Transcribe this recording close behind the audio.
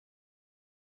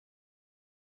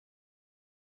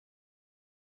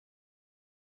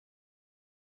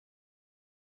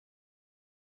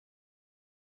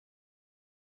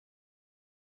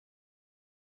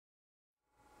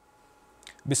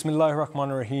Bismillahir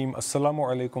Rahmanir Rahim. Assalamu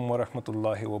alaikum wa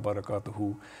rahmatullahi wa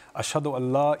barakatuhu. Ashhadu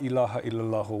an la ilaha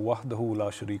illallah wahdahu la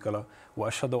sharika lah wa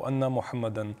ashhadu anna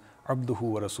Muhammadan abduhu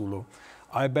wa rasuluh.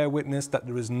 I bear witness that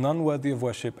there is none worthy of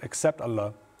worship except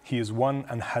Allah. He is one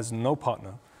and has no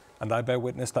partner. And I bear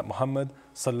witness that Muhammad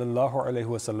sallallahu alaihi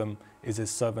wasallam is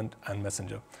his servant and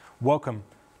messenger. Welcome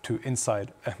to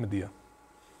Inside Ahmadiyya.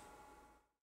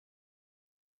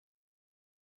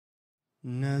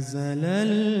 نزل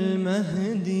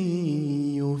المهدي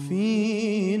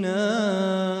فينا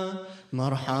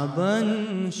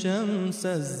مرحبا شمس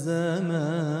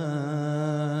الزمان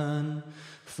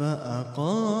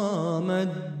فأقام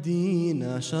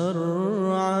الدين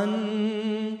شرعا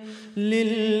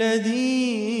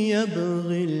للذي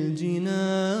يبغي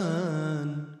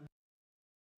الجنان.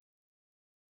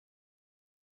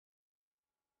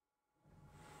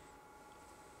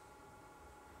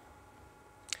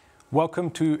 Welcome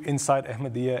to Inside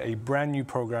Ahmadiyya, a brand new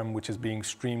program which is being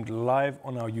streamed live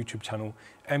on our YouTube channel,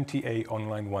 MTA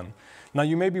Online 1. Now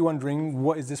you may be wondering,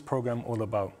 what is this program all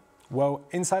about? Well,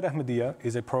 Inside Ahmadiyya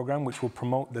is a program which will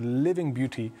promote the living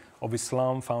beauty of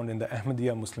Islam found in the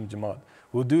Ahmadiyya Muslim Jama'at.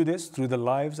 We'll do this through the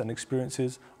lives and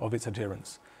experiences of its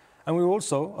adherents. And we will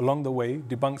also, along the way,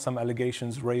 debunk some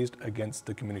allegations raised against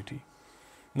the community.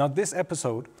 Now this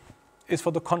episode is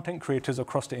for the content creators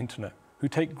across the internet who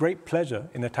take great pleasure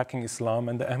in attacking Islam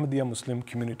and the Ahmadiyya Muslim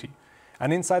community.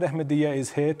 And Inside Ahmadiyya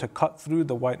is here to cut through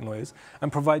the white noise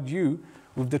and provide you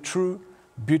with the true,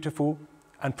 beautiful,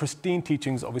 and pristine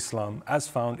teachings of Islam as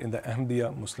found in the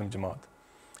Ahmadiyya Muslim Jama'at.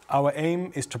 Our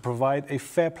aim is to provide a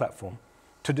fair platform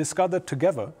to discover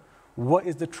together what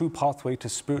is the true pathway to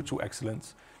spiritual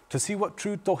excellence, to see what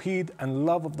true tawheed and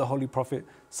love of the Holy Prophet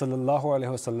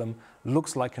ﷺ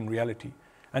looks like in reality,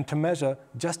 and to measure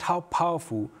just how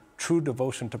powerful true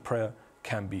devotion to prayer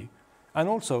can be, and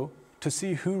also to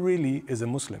see who really is a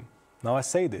Muslim. Now I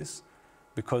say this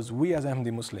because we as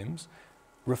Ahmadi Muslims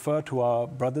refer to our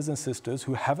brothers and sisters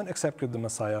who haven't accepted the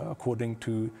Messiah according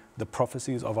to the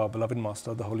prophecies of our beloved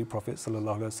Master, the Holy Prophet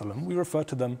ﷺ. We refer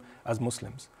to them as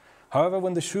Muslims. However,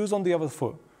 when the shoe's on the other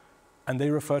foot and they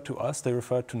refer to us, they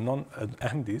refer to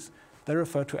non-Ahmadis, they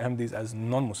refer to Ahmadis as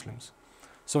non-Muslims.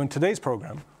 So in today's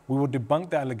program, we will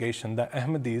debunk the allegation that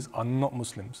Ahmadis are not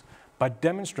Muslims by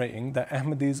demonstrating that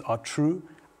Ahmadis are true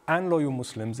and loyal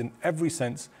Muslims in every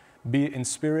sense, be it in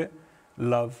spirit,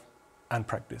 love, and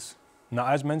practice. Now,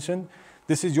 as mentioned,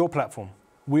 this is your platform.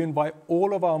 We invite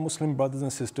all of our Muslim brothers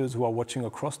and sisters who are watching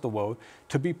across the world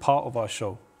to be part of our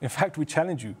show. In fact, we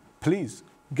challenge you, please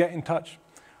get in touch.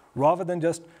 Rather than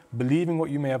just believing what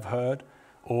you may have heard,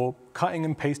 or cutting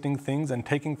and pasting things and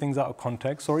taking things out of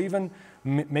context, or even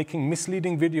making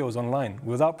misleading videos online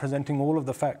without presenting all of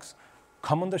the facts,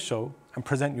 come on the show and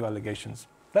present your allegations.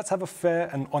 Let's have a fair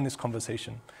and honest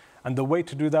conversation. And the way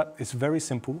to do that is very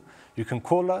simple. You can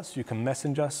call us, you can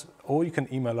message us, or you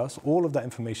can email us. All of that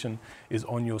information is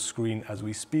on your screen as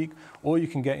we speak, or you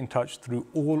can get in touch through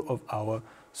all of our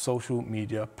social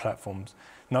media platforms.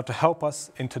 Now, to help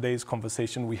us in today's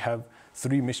conversation, we have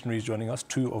three missionaries joining us,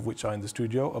 two of which are in the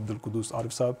studio, Abdul Qudus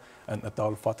Arif Saab and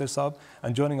Atal Fateh Saab.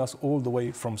 And joining us all the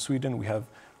way from Sweden, we have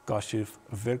Kashif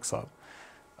Virk Saab.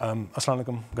 Assalamu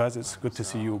alaikum, guys. It's good to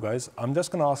see you guys. I'm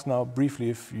just going to ask now briefly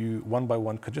if you, one by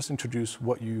one, could just introduce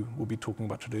what you will be talking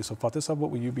about today. So Fateh Saab,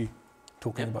 what will you be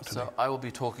talking about today? So I will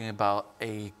be talking about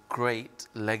a great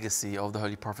legacy of the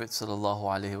Holy Prophet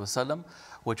ﷺ,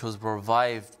 which was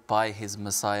revived by his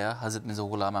Messiah, Hazrat Mirza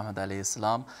Ghulam Ahmad alayhi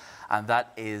salam, and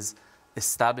that is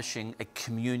establishing a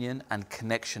communion and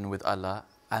connection with Allah,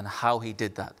 and how he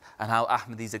did that, and how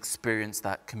Ahmadis experienced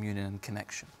that communion and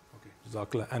connection. Okay,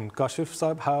 Jazakallah. And Kashif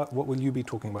Saab, what will you be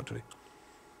talking about today?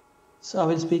 So I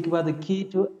will speak about the key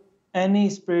to any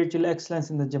spiritual excellence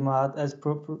in the Jama'at as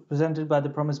presented by the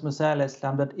promised Messiah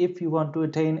Islam, that if you want to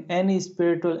attain any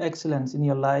spiritual excellence in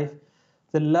your life,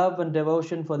 the love and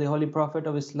devotion for the Holy Prophet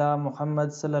of Islam, Muhammad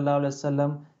sallallahu alaihi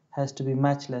wasallam, has to be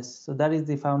matchless. So that is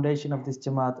the foundation of this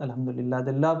Jama'at, alhamdulillah,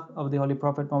 the love of the Holy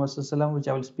Prophet Muhammad sallallahu alaihi wasallam, which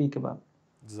I will speak about.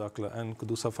 Jazakallah. And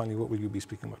Qudus Saab, finally, what will you be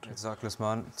speaking about today? Jazakallah,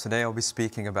 Usman. Today I'll be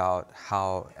speaking about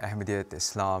how Ahmadiyya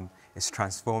Islam is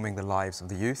transforming the lives of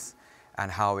the youth, and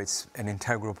how it's an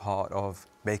integral part of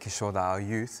making sure that our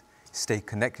youth stay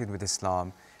connected with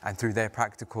Islam, and through their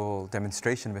practical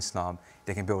demonstration of Islam,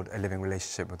 they can build a living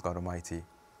relationship with God Almighty.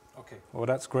 Okay, well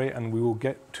that's great, and we will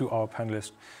get to our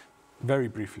panelists very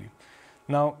briefly.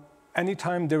 Now,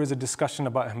 anytime there is a discussion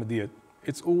about Ahmadiyya,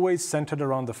 it's always centered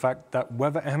around the fact that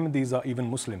whether Ahmadis are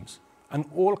even Muslims, and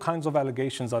all kinds of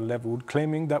allegations are leveled,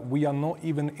 claiming that we are not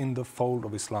even in the fold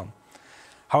of Islam.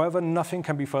 However, nothing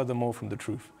can be further more from the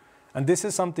truth. And this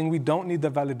is something we don't need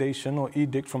the validation or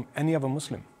edict from any other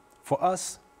Muslim. For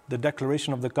us, the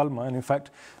declaration of the kalma, and in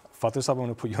fact, Fatih Sahib, I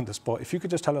want to put you on the spot. If you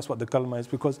could just tell us what the kalma is,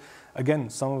 because again,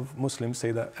 some of Muslims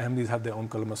say that Ahmadis have their own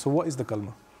kalma. So what is the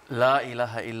kalma? La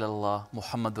ilaha illallah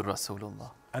Muhammadur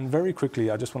Rasulullah. And very quickly,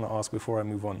 I just want to ask before I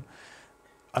move on,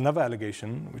 another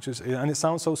allegation, which is, and it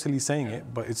sounds so silly saying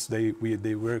it, but it's they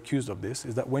were accused of this,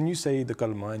 is that when you say the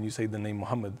kalma and you say the name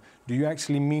Muhammad, do you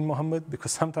actually mean Muhammad?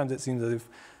 Because sometimes it seems as if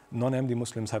non-Ahmadi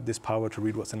Muslims have this power to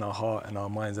read what's in our heart and our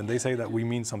minds, and they say that we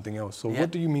mean something else. So what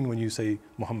do you mean when you say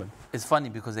Muhammad? It's funny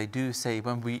because they do say,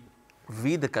 when we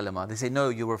read the kalima, they say, no,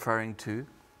 you're referring to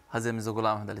Hazrat Mirza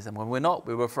Ghulam Ahmad alayhi salam. When we're not,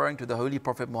 we're referring to the Holy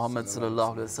Prophet Muhammad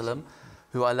sallallahu alaihi wasallam,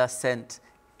 who Allah sent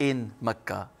in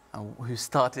Mecca and who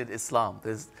started Islam.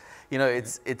 There's, you know,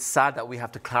 it's sad that we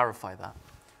have to clarify that.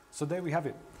 So there we have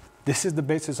it. This is the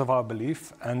basis of our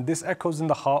belief, and this echoes in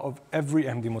the heart of every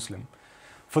Ahmadi Muslim.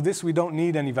 For this, we don't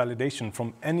need any validation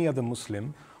from any other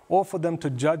Muslim or for them to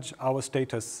judge our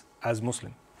status as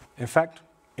Muslim. In fact,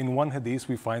 in one hadith,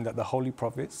 we find that the Holy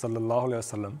Prophet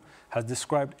ﷺ has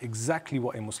described exactly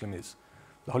what a Muslim is.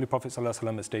 The Holy Prophet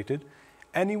ﷺ has stated,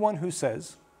 anyone who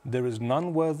says there is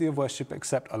none worthy of worship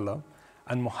except Allah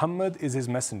and Muhammad is his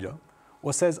messenger,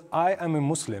 or says, I am a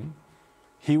Muslim,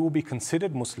 he will be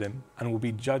considered Muslim and will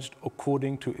be judged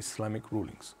according to Islamic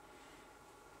rulings.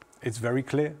 It's very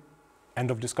clear. End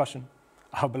of discussion.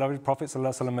 Our beloved Prophet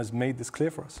ﷺ has made this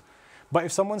clear for us. But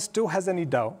if someone still has any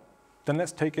doubt, then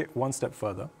let's take it one step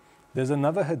further. There's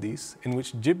another hadith in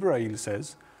which Jibreel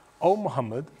says, O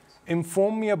Muhammad,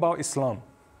 inform me about Islam.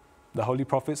 The Holy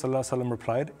Prophet ﷺ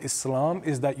replied, Islam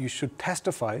is that you should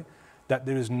testify that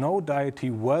there is no deity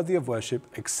worthy of worship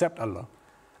except Allah,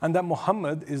 and that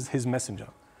Muhammad is his messenger,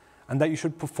 and that you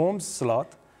should perform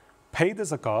salat, pay the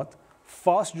zakat,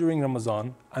 fast during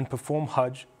Ramadan, and perform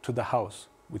Hajj to the house,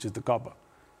 which is the Kaaba,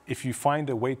 if you find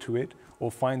a way to it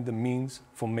or find the means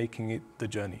for making it the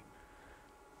journey.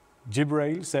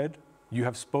 Jibreel said, you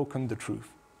have spoken the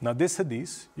truth. Now this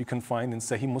hadith you can find in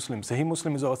Sahih Muslim. Sahih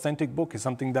Muslim is an authentic book. It's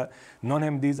something that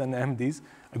non-Ahmadis and Ahmadis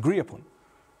agree upon.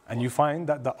 And you find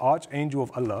that the archangel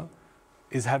of Allah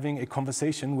is having a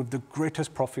conversation with the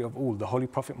greatest prophet of all, the Holy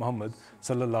Prophet Muhammad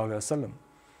sallallahu alaihi wasallam.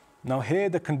 Now here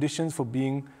the conditions for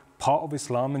being part of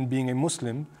Islam and being a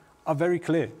Muslim are very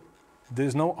clear.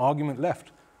 There's no argument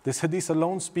left. This hadith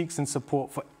alone speaks in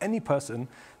support for any person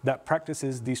that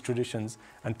practices these traditions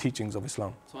and teachings of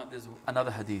Islam. So there's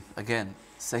another hadith, again,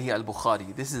 Sahih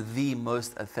al-Bukhari. This is the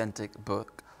most authentic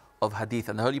book of hadith.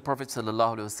 And the Holy Prophet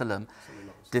ﷺ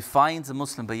defines a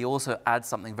Muslim, but he also adds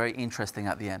something very interesting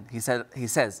at the end. He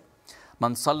says,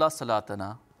 Man salla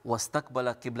salatana wa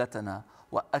staqbala qiblatana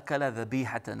wa akala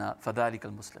dhabihatana fadhalika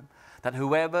al-Muslim. That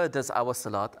whoever does our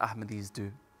salat, Ahmadis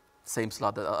do, same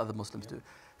salat that other Muslims do,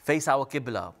 face our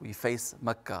qibla, we face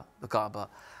Mecca, the Kaaba,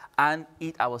 and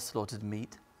eat our slaughtered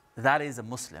meat, that is a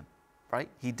Muslim, right?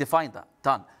 He defined that,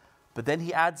 done. But then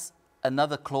he adds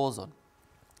another clause on.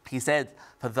 He said,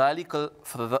 فَذَلِكَ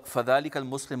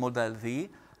الْمُسْلِمُ الَّذِي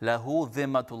لَهُ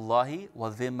ذِمَّةُ اللَّهِ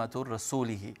وَذِمَّةُ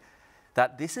رَسُولِهِ.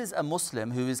 That this is a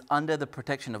Muslim who is under the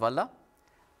protection of Allah,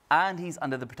 and he's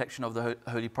under the protection of the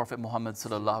Holy Prophet Muhammad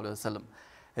sallallahu alaihi wasallam.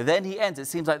 Then he ends, it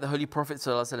seems like the Holy Prophet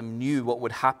sallallahu alaihi wasallam knew what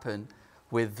would happen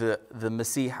with the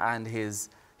Masih and his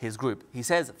group. He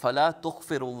says, فَلَا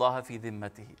تُغْفِرُ اللَّهَ فِي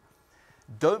ذِمَّتِهِ.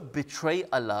 Don't betray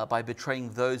Allah by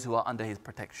betraying those who are under his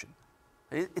protection.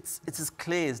 It's as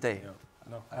clear as day. Yeah,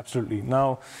 no, absolutely.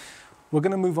 Now, we're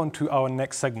going to move on to our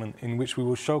next segment in which we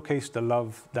will showcase the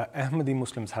love that Ahmadi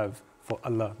Muslims have for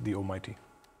Allah the Almighty.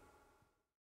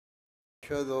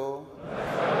 أشهد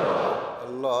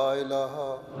أن لا إله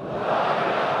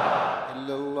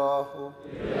إلا الله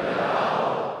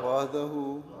وحده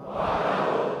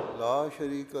لا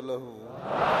شريك له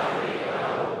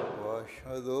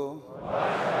وأشهد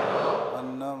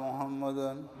أن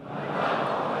محمدا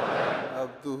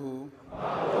عبده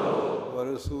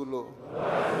ورسوله.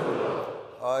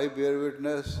 I bear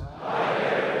witness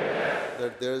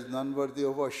that there is none worthy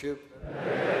of worship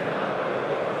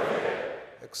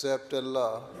except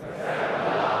Allah.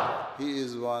 He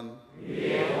is one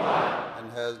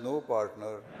and has no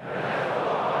partner.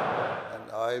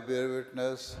 And I bear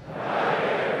witness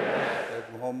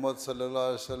that Muhammad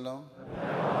sallallahu alaihi wasallam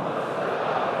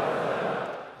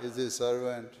is his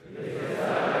servant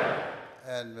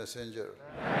and messenger.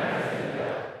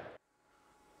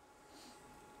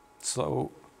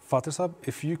 So, Fatih Sahib,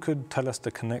 if you could tell us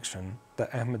the connection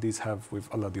that Ahmadis have with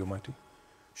Allah the Almighty.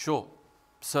 Sure.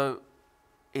 So,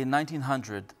 in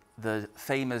 1900, the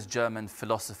famous German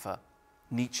philosopher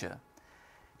Nietzsche,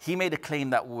 he made a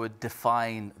claim that would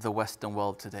define the Western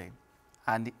world today.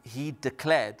 And he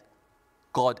declared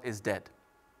God is dead.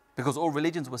 Because all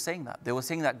religions were saying that. They were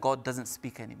saying that God doesn't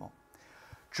speak anymore.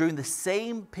 During the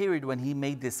same period when he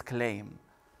made this claim,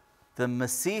 the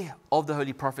Masih of the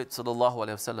Holy Prophet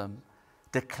ﷺ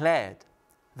declared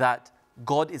that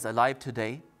God is alive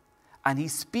today and he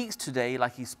speaks today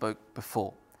like he spoke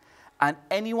before. And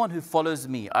anyone who follows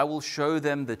me, I will show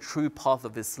them the true path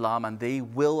of Islam and they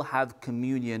will have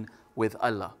communion with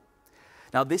Allah.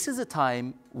 Now this is a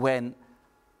time when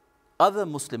other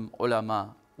Muslim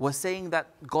ulama were saying that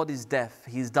God is deaf,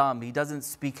 he's dumb, he doesn't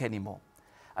speak anymore.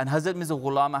 And Hazrat Mirza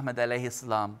Ghulam Ahmad alayhi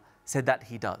salam said that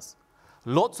he does.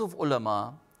 Lots of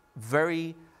ulama,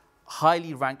 very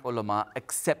highly ranked ulama,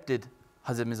 accepted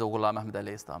Hazrat Mirza Ghulam Ahmad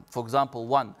alayhi salam. For example,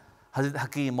 one, Hazrat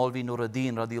Hakim Maulvi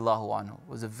Nuruddin radiallahu anhu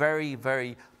was a very,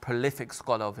 very prolific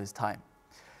scholar of his time.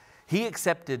 He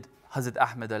accepted Hazrat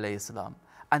Ahmad alayhi salam.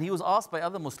 And he was asked by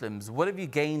other Muslims, what have you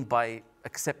gained by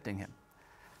accepting him?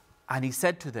 And he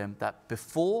said to them that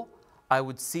before I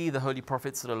would see the Holy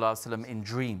Prophet ﷺ in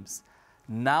dreams,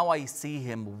 now I see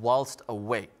him whilst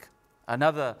awake.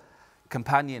 Another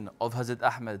companion of Hazrat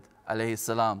Ahmad alayhi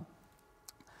salam,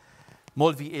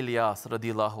 Maulvi Ilyas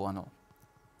radiallahu anhu,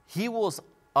 he was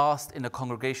asked in a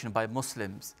congregation by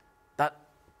Muslims that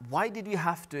why did you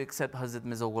have to accept Hazrat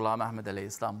Mirza Ghulam Ahmad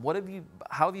alayhi salam?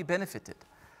 How have you benefited?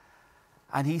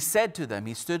 And he said to them,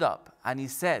 he stood up and he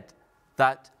said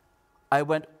that I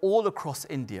went all across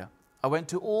India. I went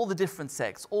to all the different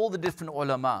sects, all the different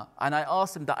ulama, and I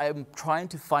asked them that I am trying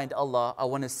to find Allah, I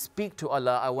want to speak to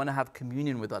Allah, I want to have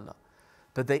communion with Allah.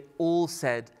 But they all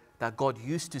said that God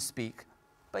used to speak,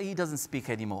 but he doesn't speak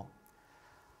anymore.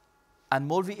 And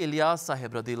Maulvi Ilyas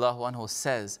Sahib radiallahu anhu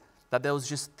says that there was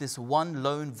just this one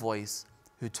lone voice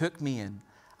who took me in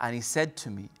and he said to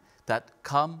me that,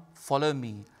 come, follow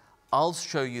me, I'll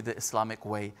show you the Islamic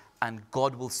way and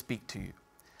God will speak to you.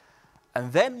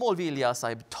 And then Maulvi Ilyas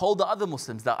Sahib told the other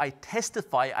Muslims that I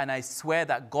testify and I swear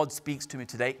that God speaks to me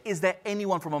today. Is there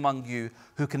anyone from among you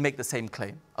who can make the same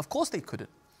claim? Of course they couldn't.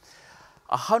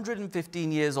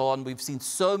 115 years on, we've seen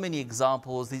so many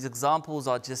examples. These examples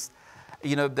are just,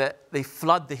 you know, they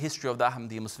flood the history of the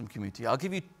Ahmadiyya Muslim community. I'll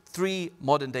give you 3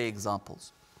 modern day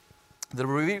examples. The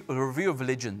Review of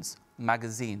Religions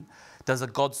magazine does a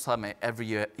God Summit every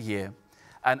year.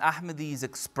 And Ahmadis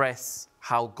express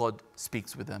how God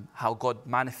speaks with them, how God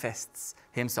manifests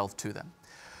himself to them.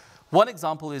 One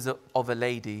example is of a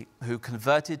lady who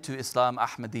converted to Islam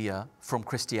Ahmadiyya from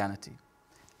Christianity.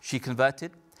 She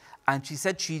converted and she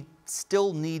said she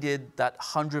still needed that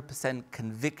 100%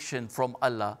 conviction from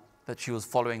Allah that she was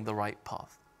following the right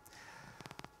path.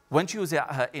 When she was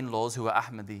at her in-laws who were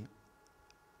Ahmadi,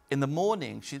 in the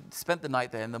morning, she spent the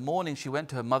night there. In the morning, she went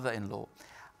to her mother-in-law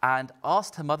and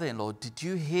asked her mother-in-law, did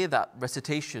you hear that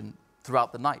recitation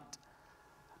throughout the night?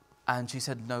 And she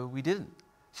said, no, we didn't.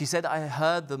 She said, I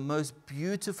heard the most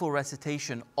beautiful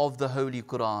recitation of the Holy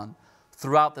Quran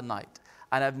throughout the night.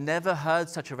 And I've never heard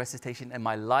such a recitation in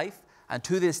my life. And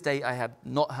to this day, I have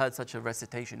not heard such a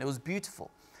recitation. It was beautiful.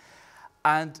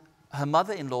 And her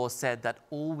mother-in-law said that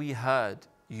all we heard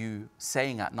you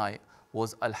saying at night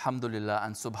was Alhamdulillah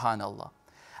and Subhanallah.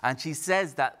 And she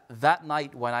says that that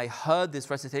night when I heard this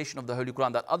recitation of the Holy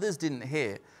Quran that others didn't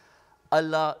hear,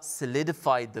 Allah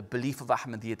solidified the belief of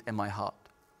Ahmadiyyat in my heart.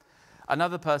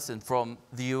 Another person from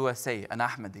the USA, an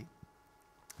Ahmadi.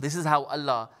 This is how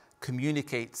Allah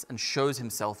communicates and shows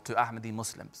himself to Ahmadi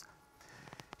Muslims.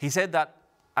 He said that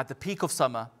at the peak of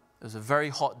summer, it was a very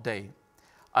hot day,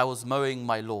 I was mowing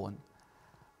my lawn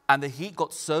and the heat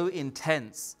got so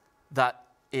intense that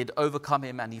it overcome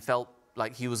him and he felt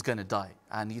like he was going to die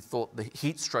and he thought the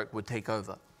heat stroke would take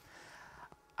over.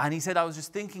 And he said, I was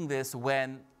just thinking this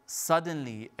when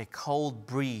suddenly a cold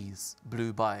breeze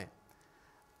blew by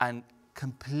and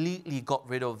completely got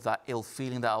rid of that ill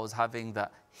feeling that I was having,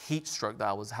 that heat stroke that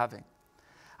I was having.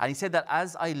 And he said that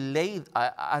as I lay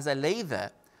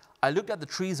there, I looked at the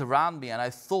trees around me and I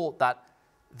thought that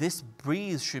this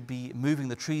breeze should be moving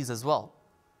the trees as well.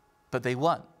 But they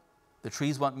weren't. The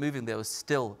trees weren't moving, they were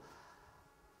still.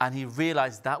 And he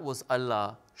realized that was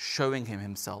Allah showing him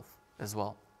himself as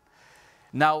well.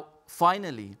 Now,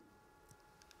 finally,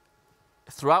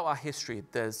 throughout our history,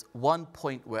 there's one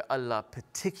point where Allah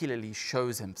particularly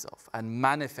shows himself and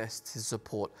manifests his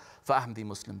support for Ahmadi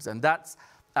Muslims. And that's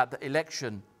at the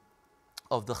election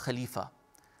of the Khalifa.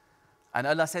 And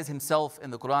Allah says himself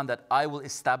in the Quran that I will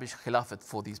establish Khilafat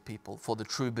for these people, for the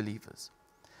true believers.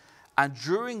 And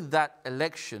during that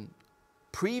election,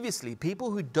 previously,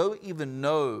 people who don't even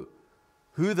know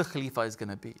who the Khalifa is going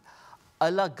to be,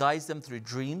 Allah guides them through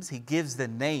dreams. He gives the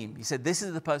name. He said, this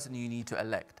is the person you need to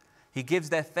elect. He gives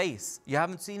their face. You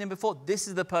haven't seen him before. This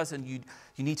is the person you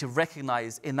need to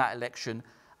recognize in that election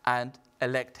and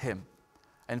elect him.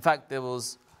 In fact, there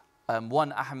was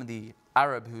one Ahmadi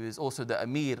Arab who is also the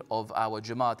Amir of our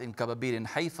Jama'at in Kababir in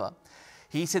Haifa.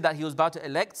 He said that he was about to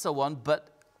elect someone, but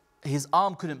his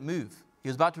arm couldn't move. He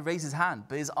was about to raise his hand,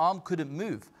 but his arm couldn't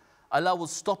move. Allah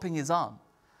was stopping his arm.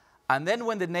 And then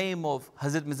when the name of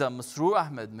Hazrat Mirza Masroor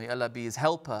Ahmad, may Allah be his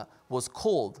helper, was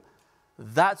called,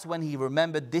 that's when he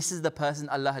remembered, this is the person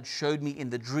Allah had showed me in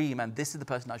the dream, and this is the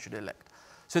person I should elect.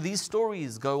 So these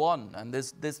stories go on, and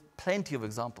there's plenty of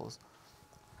examples.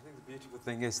 I think the beautiful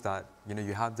thing is that, you know,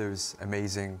 you have those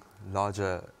amazing,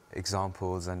 larger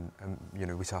examples and you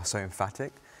know, which are so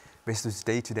emphatic. But it's those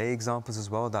day-to-day examples as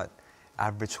well, that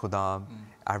average khuddam,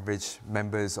 average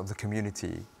members of the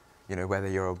community, you know, whether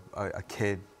you're a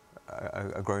kid,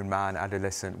 a grown man,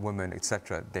 adolescent, woman,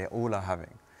 etc., they all are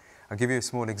having. I'll give you a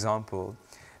small example.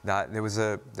 That there's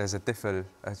a tifl,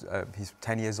 he's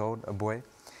 10 years old, a boy,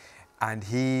 and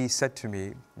he said to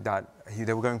me that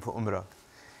they were going for Umrah,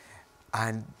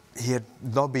 and he had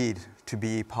lobbied to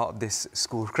be part of this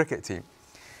school cricket team,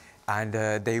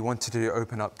 and they wanted to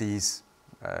open up these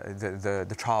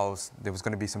the trials. There was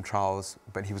going to be some trials,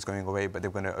 but he was going away, but they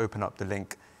were going to open up the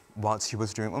link whilst he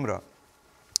was doing Umrah.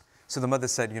 So the mother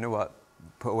said, you know what,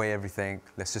 put away everything,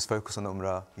 let's just focus on the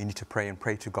Umrah, you need to pray and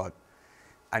pray to God,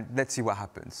 and let's see what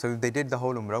happens. So they did the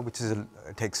whole Umrah, which is it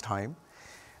takes time,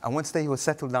 and once they were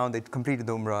settled down, they'd completed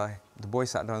the Umrah, the boy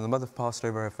sat down, the mother passed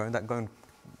over her phone, that go and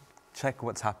check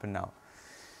what's happened now.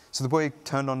 So the boy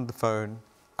turned on the phone,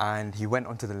 and he went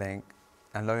onto the link,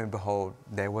 and lo and behold,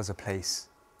 there was a place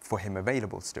for him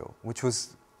available still, which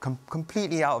was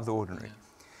completely out of the ordinary. Yeah.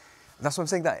 That's what I'm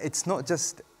saying, that it's not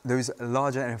just those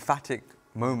larger and emphatic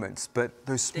moments, but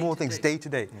those small things, day to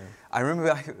day. Yeah. I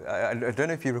remember, I don't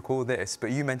know if you recall this,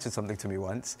 but you mentioned something to me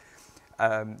once.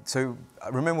 So I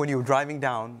remember when you were driving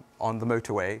down on the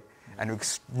motorway and it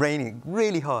was raining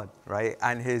really hard, right?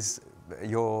 And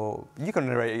you can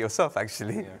narrate it yourself,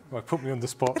 actually. Yeah. Well, put me on the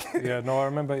spot. Yeah, no, I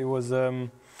remember it was,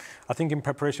 I think in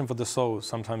preparation for the soul,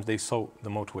 sometimes they salt the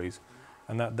motorways.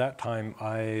 And at that time,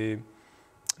 I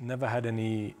never had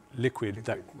any liquid,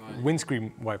 that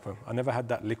windscreen wiper. I never had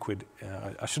that liquid.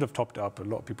 I should have topped it up. A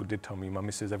lot of people did tell me, my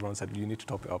missus, everyone said, you need to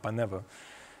top it up. I never.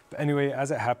 But anyway, as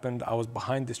it happened, I was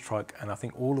behind this truck, and I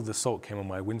think all of the salt came on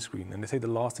my windscreen. And they say the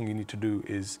last thing you need to do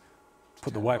is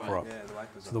put the wiper up. Yeah, the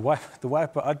wiper's so the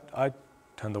wiper, I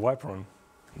turned the wiper on,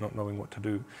 not knowing what to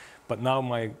do. But now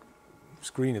my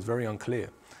screen is very unclear,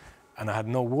 and I had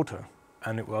no water.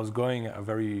 And I was going at a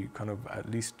very kind of at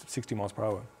least 60 miles per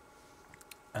hour.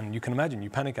 And you can imagine, you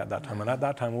panic at that time. And at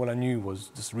that time, all I knew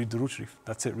was just read Durood Sharif.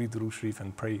 That's it, read Durood Sharif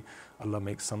and pray Allah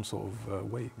makes some sort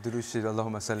of way. Durood Sharif,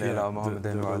 Allahumma salli ala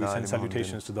Muhammadin wa ala ali Muhammadin.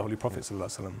 Salutations to the Holy Prophet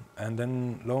sallallahu alaihi wasallam. And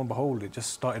then, lo and behold, it just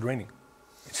started raining.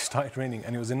 It just started raining,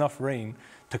 and it was enough rain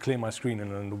to clear my screen,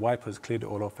 and then the wipers cleared it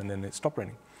all off, and then it stopped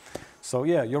raining. So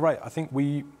yeah, you're right. I think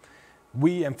we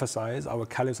emphasize, our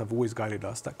caliphs have always guided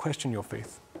us, that question your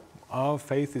faith. Our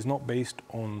faith is not based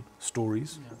on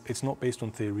stories, it's not based on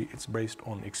theory, it's based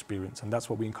on experience. And that's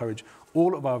what we encourage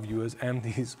all of our viewers,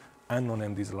 MDs and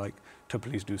non-MDs alike, to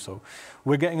please do so.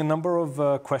 We're getting a number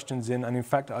of questions in, and in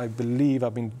fact, I believe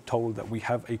I've been told that we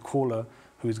have a caller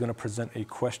who is going to present a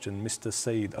question, Mr.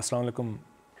 Saeed. Assalamu alaikum.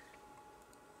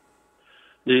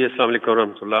 Assalamu alaikum wa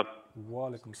rahmatullah. Wa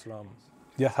alaikum salam.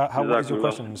 Yeah, what is your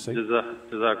question, Mr. Saeed?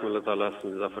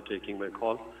 Jazakumullah for taking my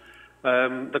call.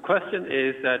 The question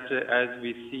is that as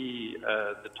we see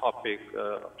the topic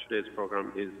of today's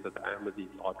program is that Ahmadis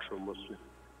are true Muslims.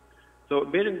 So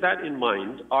bearing that in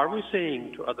mind, are we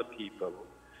saying to other people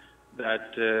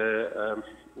that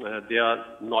they are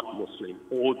not Muslim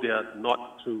or they are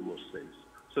not true Muslims?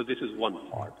 So this is one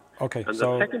part. Okay. And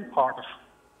the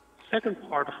second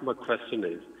part of my question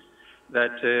is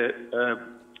that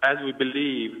as we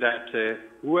believe that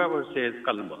whoever says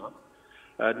kalma,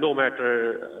 no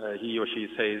matter he or she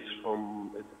says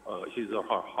from his or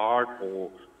her heart or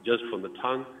just from the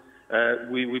tongue,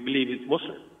 we believe it's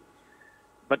Muslim.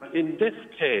 But in this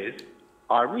case,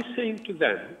 are we saying to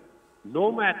them,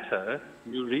 no matter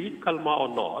you read kalma or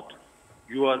not,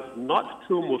 you are not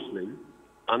true Muslim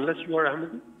unless you are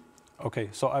Ahmadi? Okay,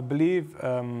 so I believe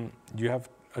you have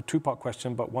a two-part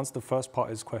question, but once the first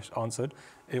part is answered,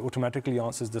 it automatically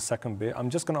answers the second bit. I'm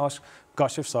just going to ask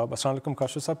Kashif Saab. Assalamu alaikum,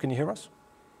 Kashif Saab, can you hear us?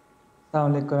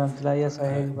 Yes, I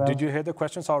heard you well. Did you hear the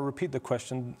question? So I'll repeat the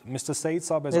question. Mr. Saeed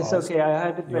Saab has asked. It's okay, I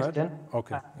heard the question.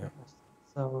 Okay, yeah.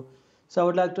 So I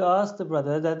would like to ask the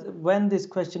brother that when this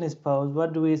question is posed,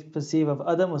 what do we perceive of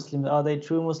other Muslims? Are they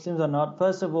true Muslims or not?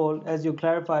 First of all, as you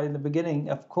clarified in the beginning,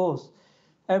 of course,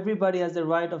 everybody has the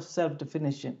right of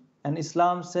self-definition. And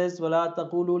Islam says, وَلَا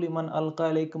تَقُولُوا لِمَنْ أَلْقَى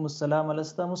إِلَيْكُمُ السَّلَامَ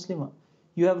لَسْتَ مُسْلِمًا.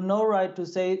 You have no right to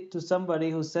say to somebody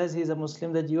who says he's a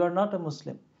Muslim that you are not a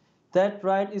Muslim. That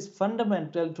right is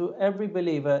fundamental to every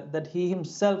believer, that he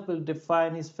himself will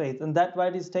define his faith. And that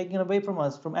right is taken away from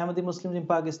us. From Ahmadi Muslims in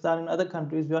Pakistan and other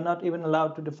countries, we are not even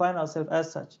allowed to define ourselves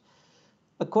as such.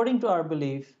 According to our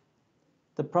belief,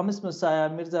 the promised Messiah,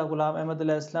 Mirza Ghulam Ahmad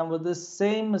alayhi salam, was the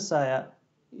same Messiah,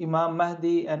 Imam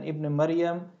Mahdi and Ibn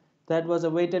Maryam, that was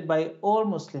awaited by all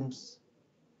Muslims.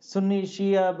 Sunni,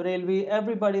 Shia, Barelvi,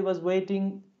 everybody was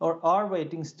waiting or are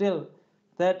waiting still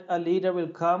that a leader will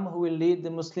come who will lead the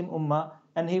Muslim Ummah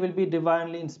and he will be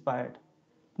divinely inspired.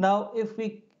 Now, if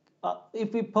we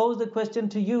pose the question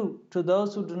to you, to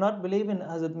those who do not believe in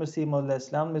Hazrat Masih Maud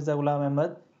Islam, Mirza Ghulam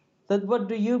Ahmad, that what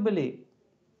do you believe?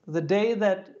 The day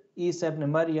that Isa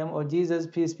ibn Maryam, or Jesus,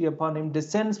 peace be upon him,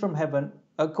 descends from heaven,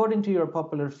 according to your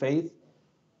popular faith,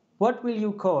 what will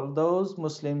you call those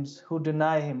Muslims who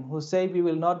deny him, who say we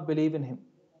will not believe in him?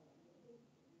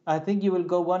 I think you will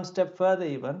go one step further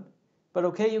even. But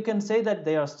okay, you can say that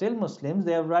they are still Muslims,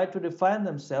 they have right to define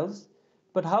themselves,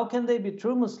 but how can they be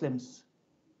true Muslims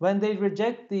when they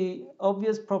reject the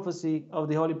obvious prophecy of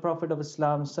the Holy Prophet of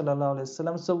Islam, sallallahu alaihi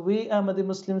wasallam? So we Ahmadi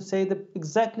Muslims say the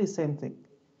exactly same thing,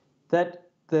 that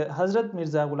the Hazrat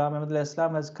Mirza Ghulam Ahmad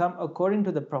Islam has come according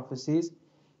to the prophecies.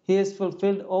 He has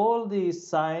fulfilled all the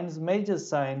signs, major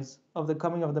signs of the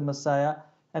coming of the Messiah,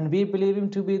 and we believe him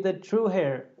to be the true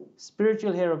heir,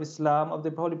 spiritual heir of Islam, of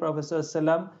the Holy Prophet sallallahu alaihi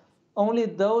wasallam. Only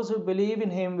those who believe in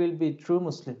him will be true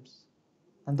Muslims.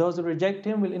 And those who reject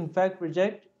him will in fact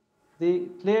reject the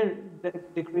clear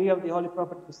decree of the Holy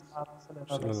Prophet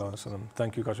Muhammad.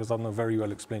 Thank you, Kashif. Very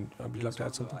well explained. Would you like to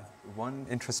add something? One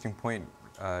interesting point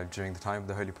during the time of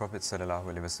the Holy Prophet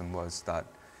ﷺ was that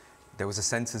there was a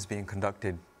census being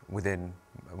conducted within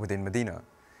Medina.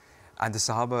 And the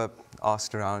Sahaba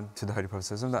asked around to the Holy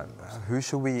Prophet ﷺ that who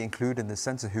should we include in the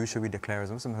census? Who should we declare as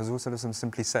a Muslim? Hazrat ﷺ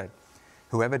simply said,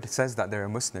 whoever says that they're a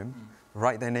Muslim,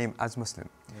 write their name as Muslim.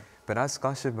 Yeah. But as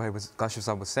Kashif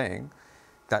Sahab was saying,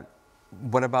 that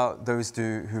what about those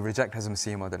who reject Hazrat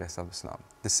Masih Maud alayhi salam?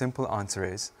 The simple answer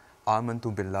is,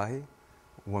 Amantu billahi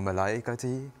wa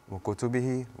malaikatihi wa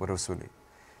kutubihi wa rasuli.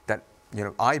 That,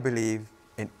 I believe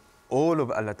in all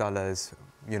of Allah Ta'ala's,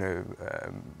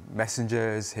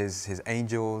 messengers, his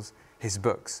angels, his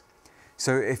books.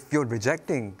 So if you're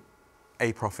rejecting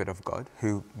a prophet of God,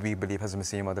 who we believe Hazrat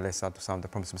Masih Maud alayhi salam, the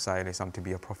promised Messiah alayhi salam, to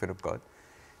be a prophet of God,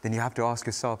 then you have to ask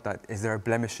yourself that, is there a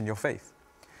blemish in your faith?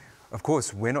 Of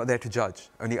course, we're not there to judge.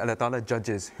 Only Allah Ta'ala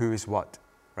judges who is what,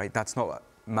 right? That's not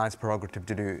man's prerogative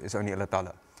to do, it's only Allah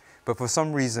Ta'ala. But for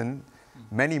some reason,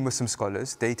 many Muslim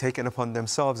scholars, they take it upon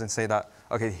themselves and say that,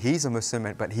 okay, he's a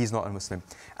Muslim, but he's not a Muslim.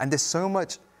 And there's so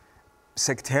much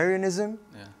sectarianism,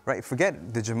 right?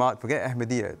 Forget the Jama'at, forget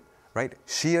Ahmadiyya, right?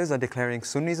 Shias are declaring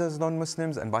Sunnis as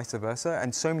non-Muslims and vice versa,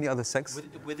 and so many other sects.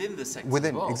 Within the sects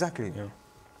Within, as well. exactly. Yeah.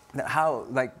 How,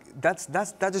 that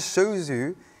just shows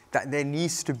you that there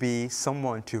needs to be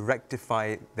someone to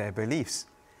rectify their beliefs.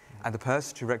 And the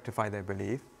person to rectify their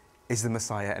belief is the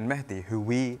Messiah and Mahdi, who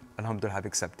we, alhamdulillah, have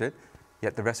accepted,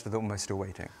 yet the rest of the Ummah is still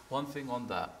waiting. One thing on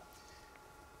that,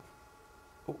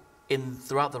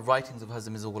 throughout the writings of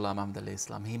Hazrat Mirza Ghulam Ahmad alayhi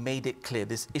salam, he made it clear,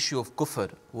 this issue of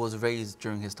kufr was raised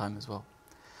during his time as well.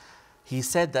 He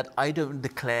said that I don't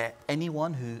declare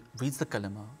anyone who reads the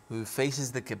kalima, who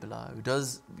faces the qibla, who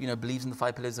does, believes in the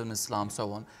 5 pillars of Islam,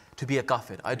 so on, to be a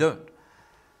kafir. I don't.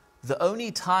 The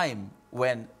only time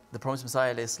when the Promised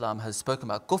Messiah alayhi salam has spoken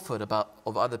about kufr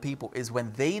of other people is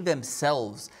when they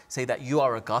themselves say that you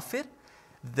are a kafir.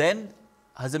 Then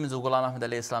Hazrat Mirza Ghulam Ahmad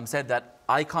alayhi salam said that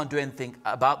I can't do anything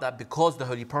about that because the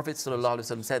Holy Prophet sallallahu alaihi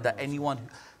wasallam said that anyone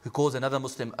who calls another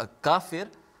Muslim a kafir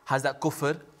has that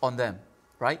kufr on them.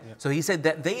 Right? Yeah. So he said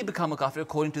that they become a kafir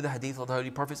according to the hadith of the Holy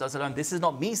Prophet ﷺ. This is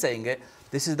not me saying it.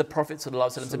 This is the Prophet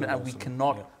ﷺ, and we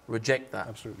cannot reject that.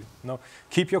 Absolutely. No.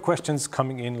 Keep your questions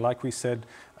coming in. Like we said,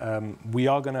 we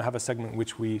are going to have a segment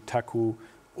which we tackle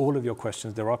all of your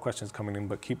questions. There are questions coming in,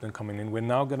 but keep them coming in. We're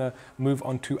now going to move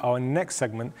on to our next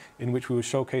segment, in which we will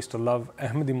showcase the love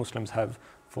Ahmadi Muslims have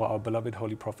for our beloved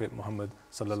Holy Prophet Muhammad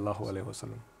sallallahu alaihi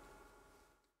wasallam.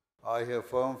 I have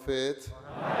firm faith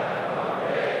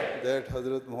that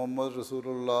Hazrat Muhammad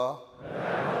Rasulullah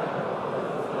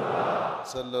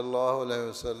sallallahu alaihi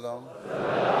wasallam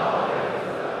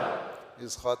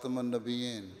is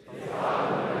Khatam-e-Nabuwwat,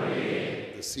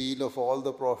 the seal of all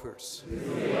the prophets.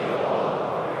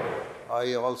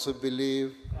 I also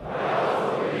believe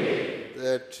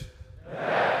that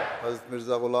Hazrat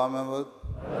Mirza Ghulam Ahmad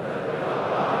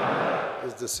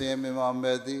is the same Imam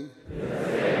Mahdi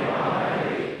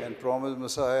and promised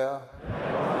Messiah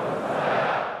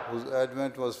whose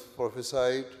advent was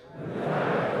prophesied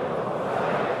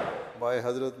by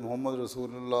Hazrat Muhammad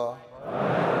Rasulullah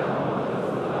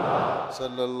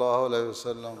sallallahu alaihi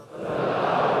wasallam.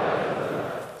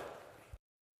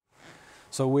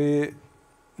 So we're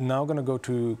now going to go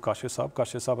to Kashif Sahab.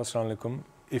 Kashif Sahab, assalamu alaikum.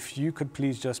 If you could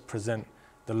please just present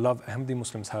the love Ahmadi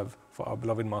Muslims have for our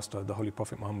beloved master, the Holy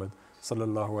Prophet Muhammad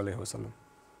sallallahu alaihi wasallam.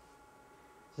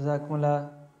 Jazakumullah,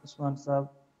 Usman Sahab.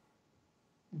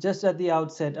 Just at the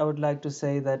outset, I would like to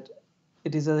say that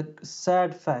it is a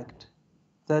sad fact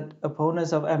that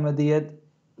opponents of Ahmadiyyat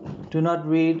do not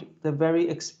read the very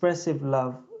expressive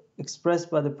love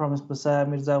expressed by the promised Messiah,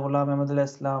 Mirza Ghulam Ahmad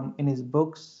al-Islam, in his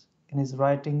books, in his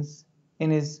writings, in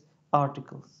his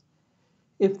articles.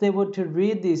 If they were to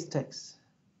read these texts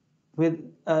with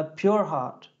a pure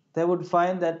heart, they would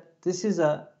find that this is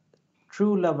a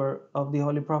true lover of the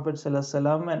Holy Prophet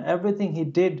ﷺ, and everything he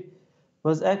did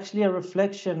was actually a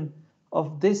reflection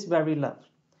of this very love.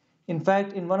 In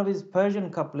fact, in one of his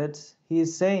Persian couplets, he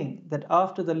is saying that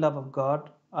after the love of God,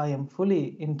 I am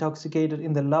fully intoxicated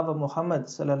in the love of Muhammad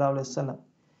ﷺ.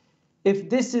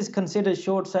 If this is considered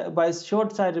by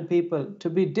short-sighted people to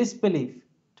be disbelief,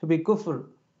 to be kufr,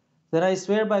 then I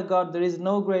swear by God there is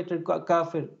no greater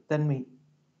kafir than me.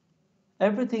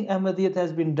 Everything Ahmadiyyat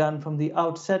has been done from the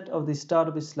outset of the start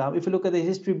of Islam. If you look at the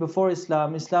history before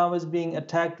Islam, Islam was being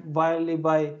attacked violently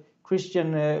by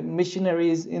Christian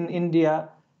missionaries in India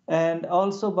and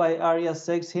also by Arya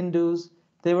sects, Hindus.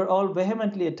 They were all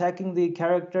vehemently attacking the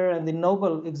character and the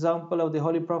noble example of the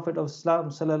Holy Prophet of Islam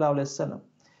sallallahu alaihi wasallam.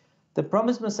 The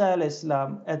promised Messiah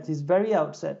al-Islam at his very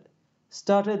outset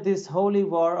started this holy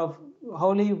war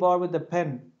with the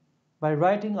pen by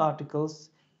writing articles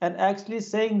and actually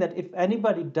saying that if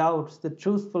anybody doubts the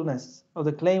truthfulness of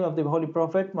the claim of the Holy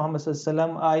Prophet Muhammad sallallahu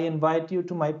alaihi wasallam, I invite you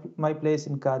to my place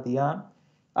in Qadian.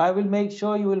 I will make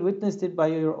sure you will witness it by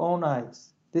your own eyes.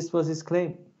 This was his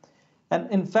claim. And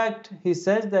in fact, he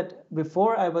says that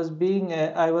before I was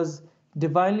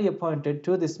divinely appointed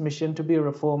to this mission to be a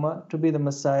reformer, to be the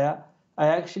Messiah, I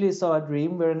actually saw a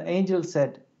dream where an angel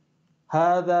said,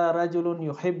 هَذَا رَجُلٌ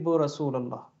يُحِبُّ رَسُولَ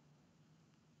اللَّهِ.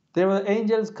 There were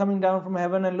angels coming down from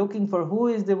heaven and looking for who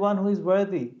is the one who is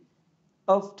worthy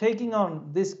of taking on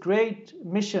this great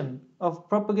mission of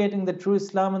propagating the true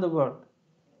Islam in the world.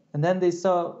 And then they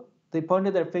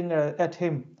pointed their finger at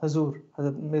him, Hazur,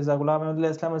 Hazrat Mirza Ghulam Ahmad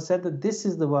al-Islam, and said that this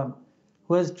is the one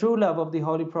who has true love of the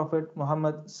Holy Prophet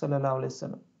Muhammad sallallahu alaihi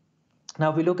wasallam.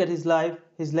 Now if we look at his life,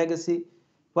 his legacy,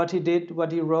 what he did,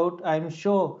 what he wrote, I'm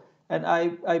sure, and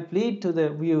I plead to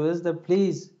the viewers that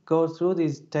please go through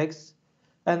these texts,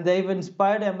 and they've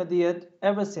inspired Ahmadiyyat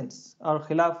ever since. Our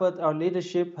Khilafat, our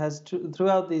leadership has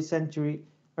throughout the century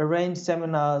arranged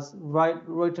seminars,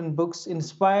 written books,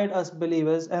 inspired us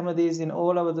believers, Ahmadis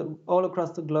all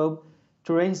across the globe,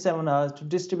 to arrange seminars, to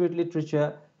distribute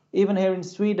literature. Even here in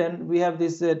Sweden, we have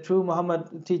this True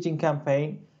Muhammad teaching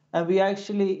campaign, and we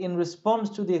actually, in response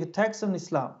to the attacks on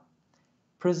Islam,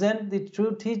 present the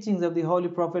true teachings of the Holy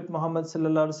Prophet Muhammad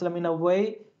sallallahu alaihi wasallam in a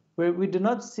way where we do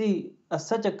not see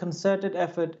such a concerted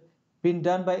effort being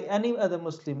done by any other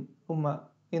Muslim ummah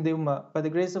in the ummah. By the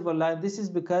grace of Allah, this is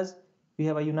because we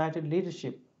have a united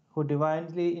leadership who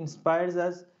divinely inspires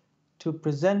us to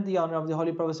present the honor of the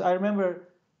Holy Prophet. I remember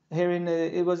here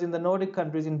it was in the Nordic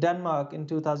countries, in Denmark in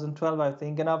 2012, I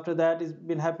think, and after that it's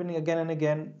been happening again and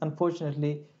again,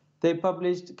 unfortunately. They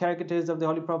published caricatures of the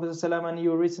Holy Prophet ﷺ, and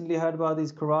you recently heard about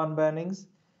these Quran bannings.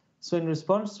 So in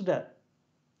response to that,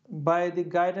 by the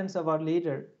guidance of our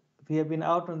leader, we have been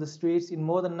out on the streets in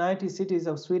more than 90 cities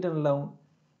of Sweden alone,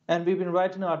 and we've been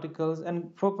writing articles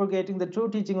and propagating the true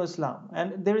teaching of Islam.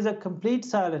 And there is a complete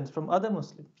silence from other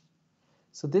Muslims.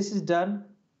 So this is done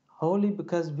wholly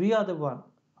because we are the one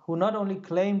who not only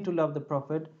claim to love the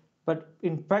Prophet, but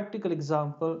in practical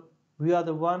example, we are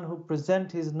the one who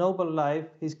present his noble life,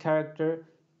 his character,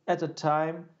 at a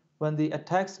time when the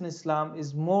attacks on Islam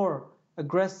is more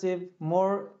aggressive,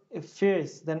 more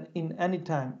fierce than in any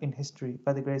time in history,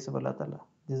 by the grace of Allah Ta'ala.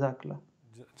 Jazakallah.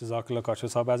 Jazakallah,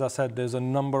 Kashif Sahab. As I said, there's a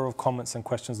number of comments and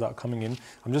questions that are coming in.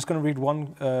 I'm just going to read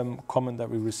one comment that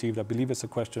we received. I believe it's a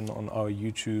question on our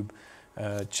YouTube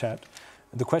chat.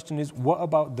 The question is, what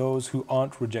about those who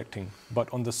aren't rejecting,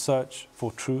 but on the search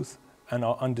for truth and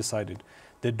are undecided?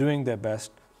 They're doing their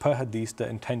best. Per hadith, their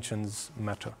intentions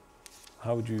matter.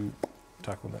 How would you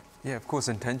tackle that? Yeah, of course,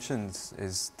 intentions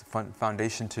is the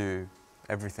foundation to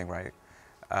everything, right?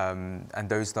 And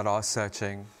those that are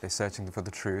searching, they're searching for the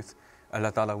truth.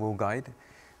 Allah Ta'ala will guide.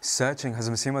 Searching,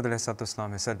 Hazrat Masih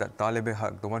Maud has said that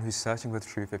Talib-e-Haq, the one who's searching for the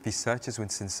truth, if he searches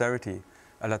with sincerity,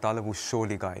 Allah Ta'ala will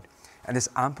surely guide. And there's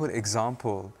ample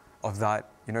example of that,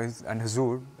 you know, and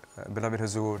Hazur, beloved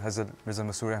Hazur, Hazrat Mirza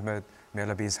Masroor Ahmad, may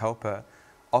Allah be his helper,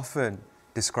 often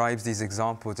describes these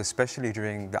examples, especially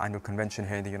during the annual convention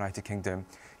here in the United Kingdom.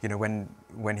 You know,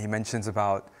 when he mentions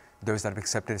about those that have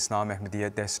accepted Islam,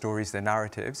 Ahmadiyya, their stories, their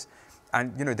narratives,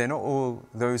 and you know, they're not all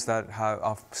those that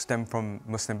stem from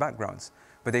Muslim backgrounds,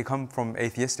 but they come from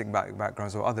atheistic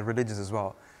backgrounds or other religions as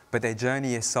well. But their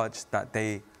journey is such that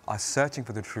they are searching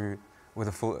for the truth with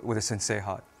a sincere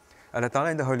heart. Allah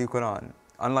Ta'ala in the Holy Quran,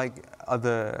 unlike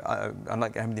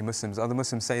Ahmadi Muslims, other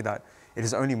Muslims say that it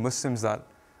is only Muslims that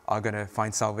are going to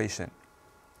find salvation.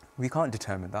 We can't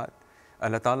determine that.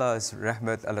 Allah Ta'ala's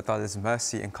rahmat, Allah Ta'ala's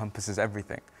mercy encompasses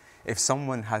everything. If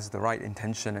someone has the right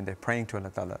intention and they're praying to Allah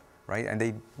Ta'ala, right, and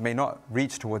they may not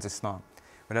reach towards Islam,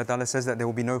 but Allah Ta'ala says that there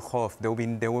will be no khawf,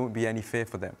 there won't be any fear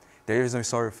for them. There is no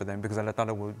sorrow for them because Allah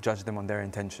Ta'ala will judge them on their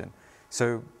intention.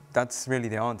 So that's really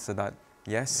the answer, that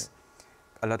yes,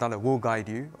 Allah Ta'ala will guide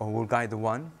you, or will guide the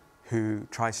one who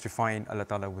tries to find Allah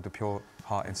Ta'ala with a pure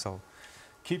heart and soul.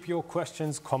 Keep your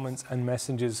questions, comments and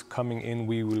messages coming in.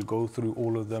 We will go through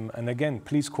all of them. And again,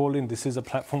 please call in. This is a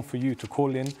platform for you to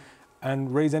call in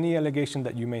and raise any allegation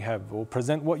that you may have, or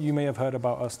present what you may have heard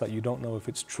about us that you don't know if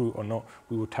it's true or not.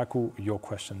 We will tackle your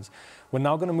questions. We're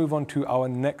now going to move on to our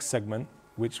next segment,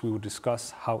 which we will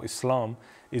discuss how Islam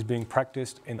is being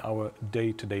practiced in our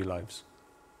day-to-day lives.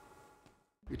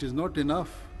 It is not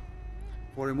enough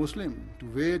for a Muslim to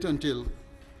wait until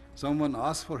someone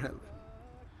asks for help.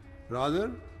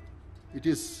 Rather, it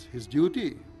is his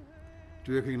duty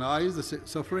to recognize the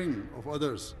suffering of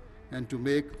others and to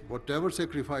make whatever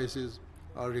sacrifices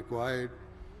are required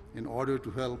in order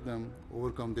to help them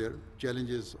overcome their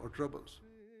challenges or troubles.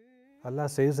 Allah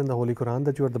says in the Holy Quran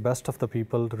that you are the best of the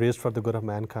people, raised for the good of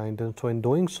mankind. And so in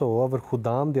doing so, our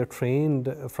Khuddam, they are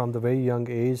trained from the very young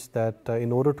age that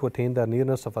in order to attain the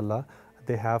nearness of Allah,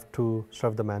 they have to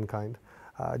serve the mankind.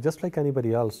 Just like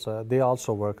anybody else, they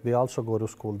also work, they also go to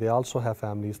school, they also have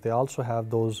families, they also have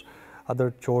those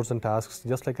other chores and tasks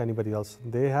just like anybody else.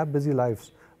 They have busy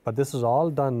lives, but this is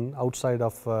all done outside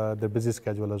of their busy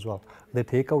schedule as well. They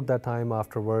take out that time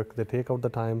after work, they take out the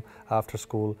time after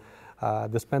school.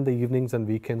 They spend the evenings and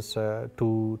weekends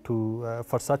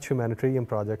for such humanitarian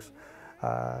projects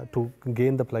to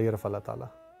gain the pleasure of Allah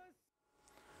Ta'ala.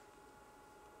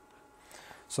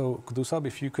 So, Qudusab,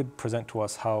 if you could present to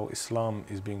us how Islam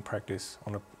is being practiced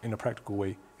in a practical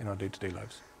way in our day-to-day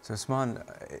lives. So, Usman,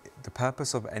 the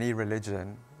purpose of any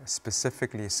religion,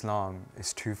 specifically Islam,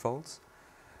 is twofold.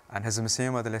 And Hazrat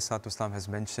Masih Maud has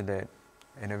mentioned it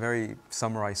in a very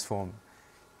summarized form: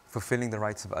 fulfilling the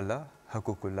rights of Allah,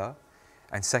 Huququllah,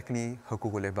 and secondly,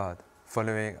 Huququl Ibad,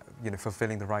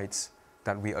 fulfilling the rights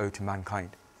that we owe to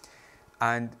mankind.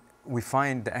 And we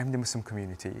find the Ahmadiyya Muslim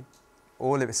community,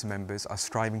 all of its members are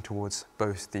striving towards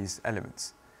both these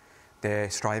elements. They're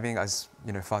striving, as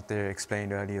Fatih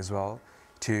explained earlier as well,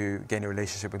 to gain a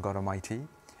relationship with God Almighty,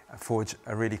 forge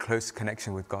a really close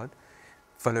connection with God,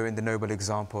 following the noble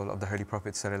example of the Holy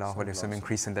Prophet ﷺ,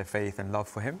 increasing their faith and love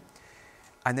for him.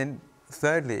 And then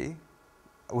thirdly,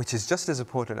 which is just as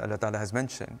important, Allah Ta'ala has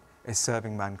mentioned, is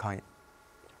serving mankind.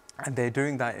 And they're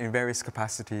doing that in various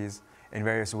capacities, in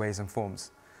various ways and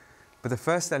forms. But the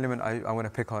first element I want to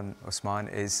pick on, Usman,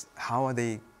 is how are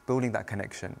they building that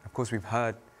connection? Of course, we've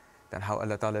heard that how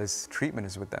Allah Ta'ala's treatment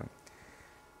is with them.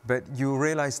 But you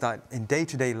realize that in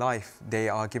day-to-day life, they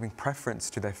are giving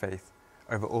preference to their faith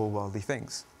over all worldly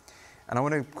things. And I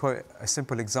want to quote a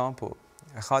simple example.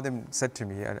 A Khadim said to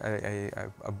me,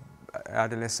 an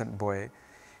adolescent boy,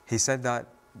 he said that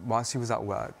whilst he was at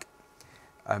work,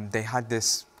 they had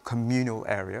this communal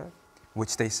area,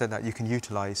 which they said that you can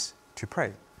utilize to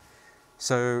pray.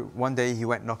 So one day he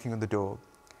went knocking on the door,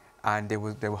 and they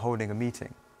were holding a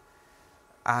meeting.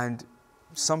 And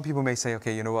some people may say,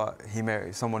 okay, you know what,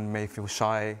 someone may feel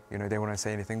shy, they don't want to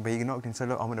say anything, but he knocked and said,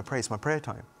 look, I'm going to pray, it's my prayer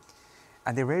time.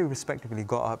 And they very respectfully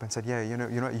got up and said, yeah,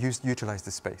 utilize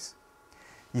this space.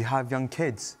 You have young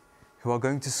kids who are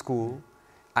going to school,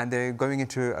 and they're going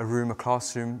into a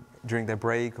classroom during their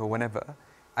break or whenever,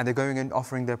 and they're going and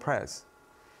offering their prayers.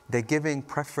 They're giving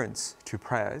preference to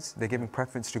prayers, they're giving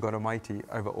preference to God Almighty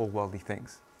over all worldly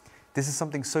things. This is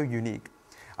something so unique.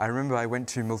 I remember I went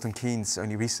to Milton Keynes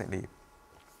only recently.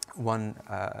 One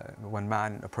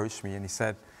man approached me and he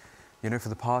said, for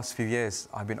the past few years,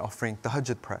 I've been offering the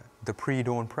Tahajjud prayer, the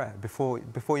pre-dawn prayer,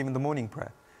 before even the morning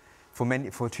prayer, for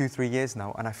 2-3 years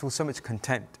now, and I feel so much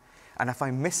content. And if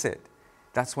I miss it,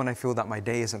 that's when I feel that my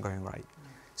day isn't going right.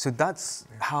 So that's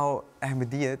how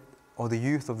Ahmadiyya, or the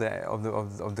youth of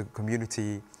the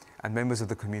community and members of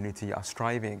the community, are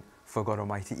striving for God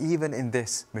Almighty, even in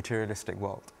this materialistic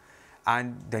world.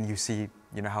 And then you see,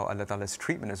 how Allah Ta'ala's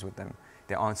treatment is with them.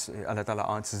 Allah Ta'ala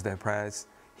answers their prayers.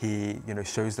 He,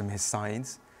 shows them His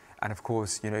signs. And of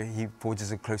course, He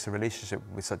forges a closer relationship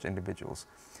with such individuals.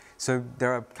 So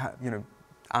there are,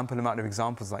 ample amount of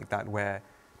examples like that where,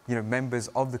 members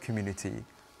of the community,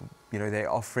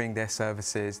 they're offering their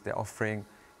services, they're offering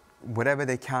whatever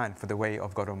they can for the way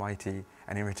of God Almighty,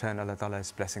 and in return, Allah Ta'ala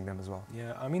is blessing them as well.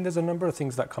 Yeah, I mean, there's a number of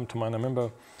things that come to mind. I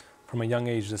remember from a young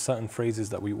age, there's certain phrases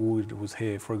that we always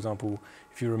hear. For example,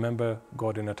 if you remember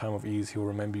God in a time of ease, He'll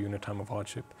remember you in a time of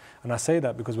hardship. And I say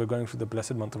that because we're going through the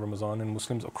blessed month of Ramadan, and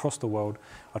Muslims across the world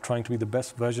are trying to be the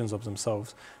best versions of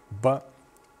themselves. But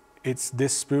it's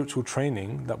this spiritual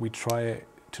training that we try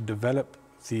to develop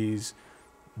these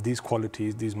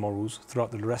qualities, these morals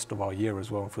throughout the rest of our year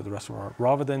as well, for the rest of our,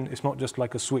 rather than, it's not just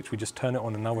like a switch, we just turn it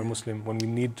on and now we're Muslim when we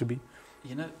need to be.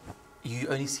 You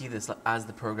only see this, as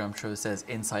the program show says,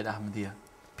 inside Ahmadiyya.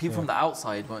 People from the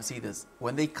outside won't see this.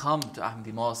 When they come to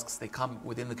Ahmadi mosques, they come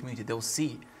within the community, they'll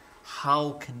see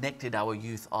how connected our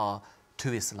youth are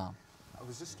to Islam. I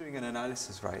was just doing an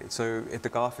analysis, right? So if the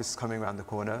Gulf is coming around the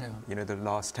corner, the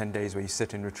last 10 days where you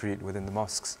sit in retreat within the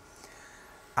mosques,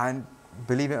 and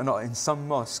believe it or not, in some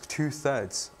mosques,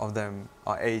 2/3 of them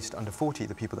are aged under 40,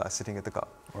 the people that are sitting at the Gulf.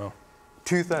 Wow.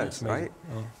 2/3, right?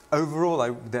 Oh.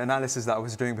 Overall, the analysis that I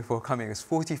was doing before coming is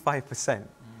 45%,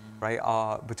 right,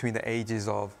 are between the ages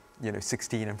of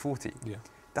 16 and 40. Yeah.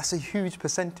 That's a huge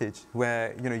percentage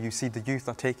where you see the youth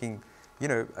are taking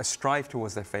a strive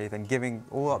towards their faith and giving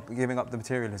up the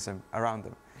materialism around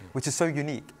them, which is so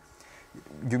unique.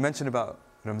 You mentioned about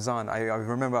Ramzan. I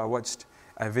remember I watched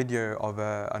a video of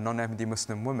a non-Ahmadi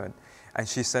Muslim woman, and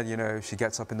she said she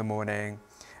gets up in the morning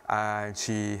and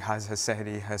she has her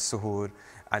sehri, her suhoor,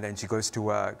 and then she goes to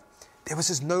work. There was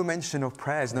just no mention of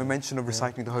prayers, no mention of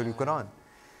reciting the Holy Quran,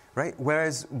 right?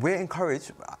 Whereas we're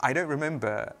encouraged. I don't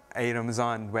remember a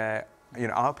Ramzan where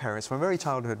our parents from very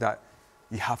childhood that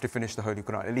you have to finish the Holy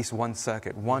Quran, at least one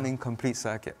circuit, one incomplete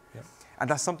circuit. Yeah. And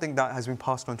that's something that has been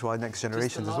passed on to our next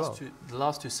generations as well. The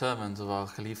last two sermons of our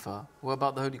Khalifa were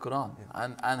about the Holy Quran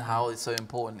and how it's so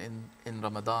important in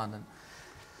Ramadan. And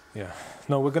yeah,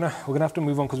 no, we're gonna have to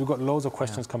move on because we've got loads of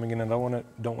questions coming in, and I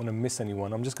don't want to miss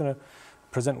anyone. I'm just gonna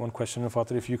present one question, and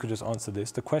Father, if you could just answer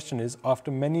this. The question is: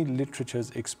 after many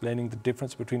literatures explaining the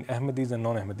difference between Ahmadis and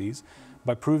non-Ahmadis,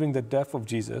 by proving the death of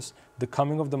Jesus, the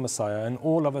coming of the Messiah, and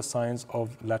all other signs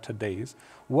of latter days,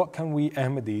 what can we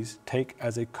Ahmadis take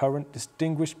as a current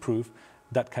distinguished proof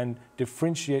that can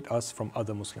differentiate us from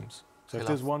other Muslims? So if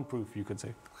there's one proof, you could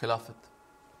say. Khilafat.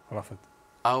 Khilafat.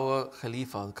 Our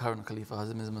Khalifa, the current Khalifa,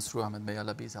 Hazrat Masroor Ahmad, may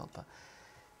Allah be his helper,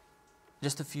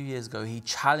 just a few years ago, he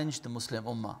challenged the Muslim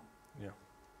Ummah. Yeah.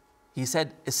 He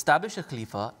said, establish a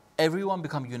Khalifa, everyone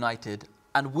become united,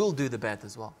 and we'll do the bay'at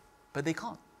as well. But they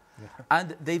can't. Yeah.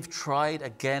 And they've tried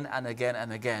again and again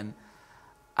and again,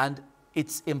 and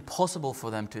it's impossible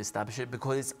for them to establish it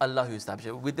because it's Allah who established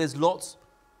it. There's lots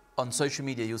on social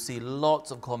media, you'll see lots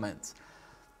of comments,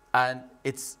 and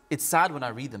it's sad when I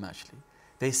read them actually.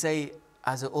 They say,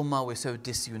 as a ummah, we're so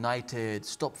disunited,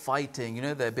 stop fighting.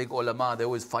 They're big ulama, they're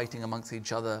always fighting amongst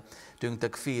each other, doing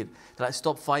takfir. They're like,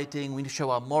 stop fighting, we need to show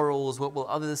our morals, what will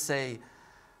others say?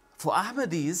 For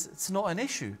Ahmadis, it's not an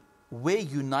issue. We're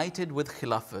united with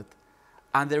Khilafat,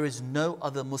 and there is no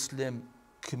other Muslim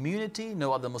community,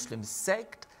 no other Muslim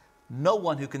sect, no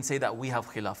one who can say that we have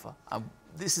Khilafah.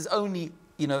 This is only,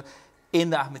 in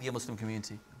the Ahmadiyya Muslim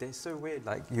community. They're so weird,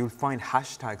 like you'll find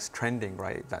hashtags trending,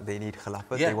 right, that they need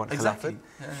Khilafat, they want Khilafat.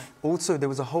 Yeah. Also, there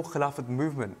was a whole Khilafat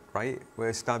movement, right, were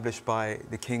established by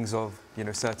the kings of,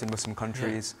 certain Muslim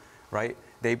countries, right?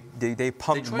 They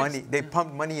pumped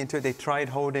money into it. They tried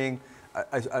holding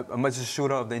a Majlis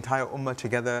Shura of the entire Ummah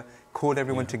together, called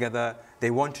everyone together. They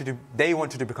wanted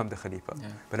to become the Khalifa. Yeah.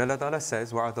 But Allah Ta'ala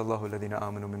says, وَعَدَ اللَّهُ الَّذِينَ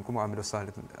آمَنُوا مِنْكُمْ وَعَمِلُوا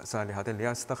الصَّالِحَاتِ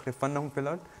لِيَسْتَخْلِفَنَّهُمْ فِي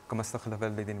الْأَرْضِ كَمَا اسْتَخْلَفَ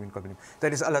الَّذِينَ مِنْ قَبْلِهِمْ.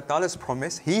 That is Allah Ta'ala's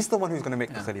promise. He's the one who's going to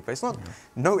make the Khalifa. It's not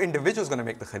no individual is going to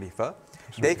make the Khalifa.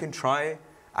 They can try,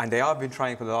 and they have been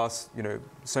trying for the last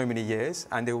so many years,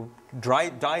 and they will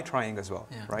die trying as well,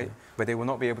 right? But they will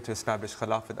not be able to establish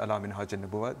Khilafat ala minhaj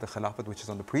an-Nabuwwat, the Khilafat which is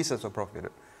on the precepts of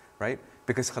prophethood, right?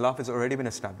 Because Khilafat has already been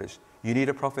established. You need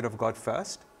a prophet of God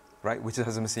first, right? Which is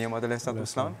Hazrat Masih Maud alayhi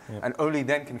salatu, and only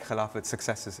then can Khilafat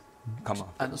successes come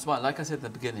up. And Usman, like I said at the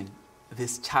beginning,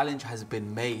 this challenge has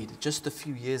been made just a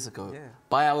few years ago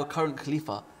by our current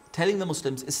Khalifa, telling the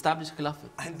Muslims, establish Khilafat.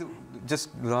 And just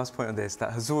the last point on this,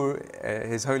 that Hazur,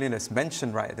 His Holiness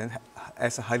mentioned, right, then,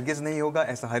 aisa hargiz nahi hoga,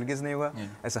 aisa hargiz nahi hoga,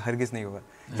 aisa hargiz nahi hoga.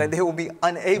 Like they will be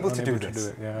unable to do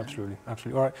this. Yeah, absolutely,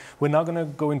 absolutely. All right, we're now going to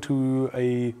go into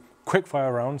a quick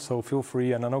fire round, so feel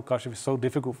free, and I know Kashif is so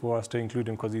difficult for us to include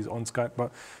him because he's on Skype,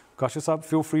 but Kashif Saab,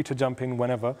 feel free to jump in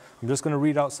whenever. I'm just going to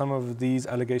read out some of these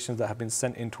allegations that have been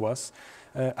sent in to us.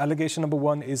 Allegation number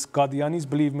 1 is Qadianis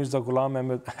believe Mirza Ghulam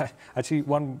Ahmad. Actually,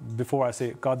 one before I say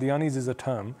it, Qadianis is a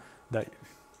term that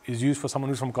is used for someone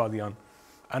who's from Qadian.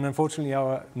 And unfortunately,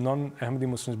 our non-Ahmadi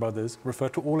Muslims brothers refer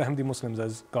to all Ahmadi Muslims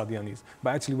as Qadianis.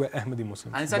 But actually, we're Ahmadi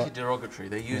Muslims. And it's actually derogatory.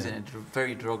 They use it in a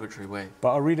very derogatory way. But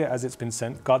I'll read it as it's been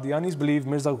sent. Qadianis believe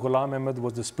Mirza Ghulam Ahmad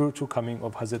was the spiritual coming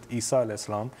of Hazrat Isa alayhi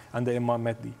salam and the Imam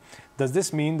Mahdi. Does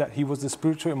this mean that he was the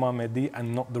spiritual Imam Mahdi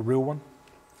and not the real one?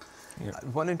 Yeah.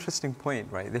 One interesting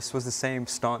point, right? This was the same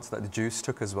stance that the Jews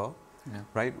took as well,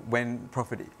 right? When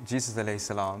Prophet Jesus alayhi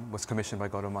salam was commissioned by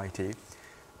God Almighty,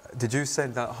 the Jews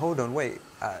said that, hold on, wait,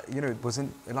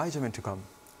 wasn't Elijah meant to come?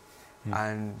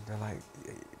 And they're like,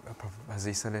 Hazrat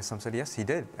Isa alayhi salam said, yes, he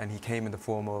did. And he came in the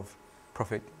form of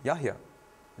Prophet Yahya,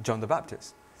 John the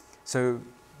Baptist. So,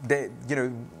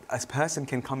 a person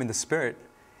can come in the spirit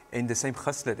in the same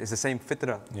khaslat, is the same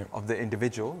fitrah of the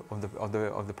individual,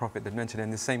 of the Prophet that mentioned.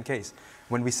 In the same case,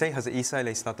 when we say Hazrat Isa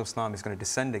alayhi salatu wasalam is going to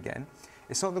descend again,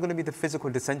 it's not going to be the physical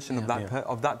descension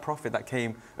of that Prophet that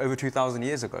came over 2,000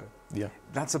 years ago.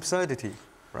 That's absurdity,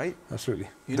 right? Absolutely.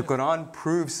 The Quran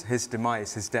proves his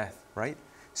demise, his death, right?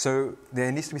 So there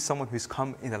needs to be someone who's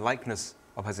come in the likeness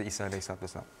of Hazrat Isa alayhi salatu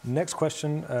wasalam. Next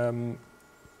question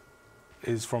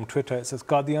is from Twitter. It says,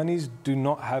 Qadianis do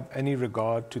not have any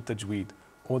regard to tajweed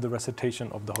or the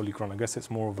recitation of the Holy Quran. I guess it's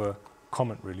more of a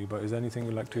comment really, but is there anything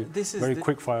you'd like to, very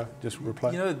quick fire, just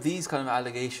reply? These kind of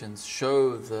allegations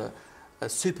show the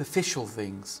superficial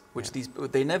things, which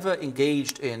they never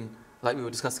engaged in, like we were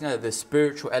discussing earlier, the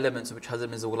spiritual elements which Hazrat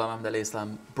Mirza Ghulam Ahmad alayhi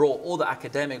salam brought, or the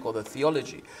academic or the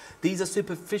theology. These are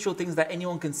superficial things that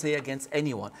anyone can say against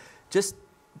anyone. Just,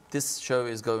 this show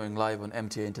is going live on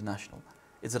MTA International.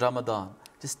 It's Ramadan.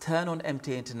 Just turn on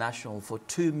MTA International for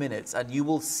 2 minutes and you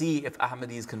will see if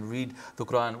Ahmadis can read the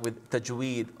Quran with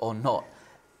tajweed or not.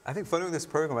 I think following this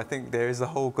program, I think there is the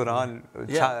whole Quran,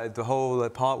 the whole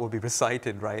part will be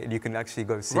recited, right? And you can actually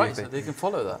go see it. Right, so they can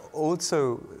follow that.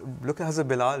 Also, look at Hazrat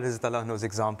Bilal, Rizqallah anhu's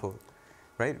example,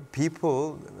 right?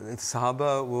 People,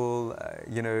 Sahaba will,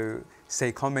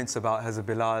 say comments about Hazrat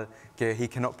Bilal, he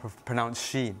cannot pronounce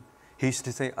sheen. He used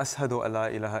to say, Ashhadu alla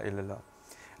ilaha illallah.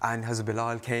 And Hazrat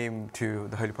Bilal came to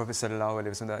the Holy Prophet sallallahu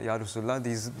alaihi wasallam, Ya Rasulullah,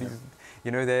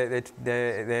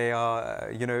 they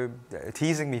are,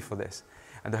 teasing me for this.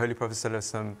 And the Holy Prophet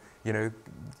sallallahu alaihi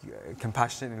wasallam,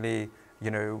 compassionately,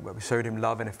 showed him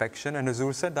love and affection. And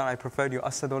Hazur said that I preferred you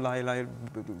ashhadu la ilaha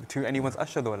to anyone's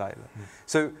ashhadu la ilaha.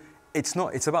 So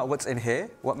it's about what's in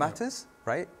here, what matters,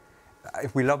 right?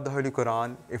 If we love the Holy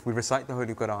Quran, if we recite the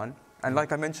Holy Quran, and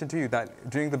like I mentioned to you, that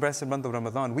during the blessed month of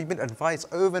Ramadan, we've been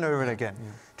advised over and over and again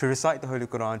to recite the Holy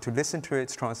Quran, to listen to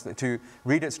its to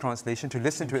read its translation, to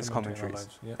listen to its commentaries,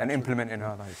 and implement in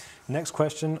our lives. Next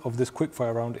question of this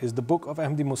quickfire round is: the book of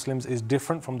Ahmadi Muslims is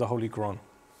different from the Holy Quran.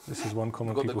 This is one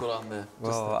common people. Got the Quran there.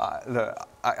 Well, look,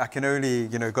 I can only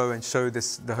go and show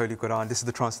the Holy Quran. This is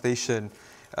the translation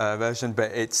version, but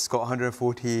it's got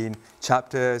 114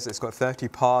 chapters. It's got 30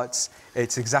 parts.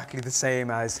 It's exactly the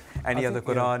same as any other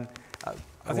Quran.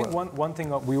 I think one thing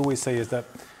we always say is that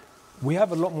we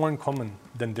have a lot more in common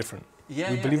than different.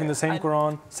 We believe in the same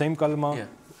Quran, same kalma,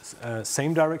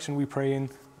 same direction we pray in,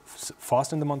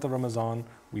 fast in the month of Ramadan.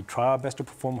 We try our best to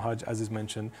perform Hajj, as is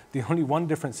mentioned. The only one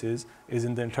difference is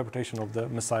in the interpretation of the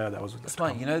Messiah that was with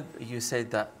us. You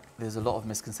said that there's a lot of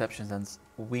misconceptions and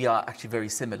we are actually very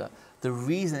similar. The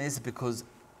reason is because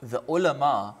the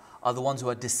ulama are the ones who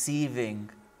are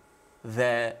deceiving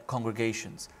their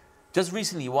congregations. Just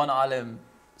recently, one alim,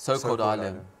 so-called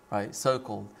alim, right,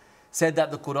 so-called, said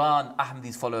that the Quran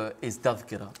Ahmadis follow is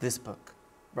Tadhkira, this book,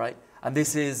 right? And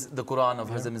this is the Quran of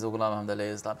Hazrat Mirza Ghulam Ahmad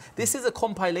alayhi salam. This is a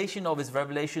compilation of his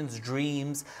revelations,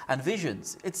 dreams, and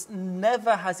visions. It's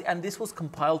never has, and this was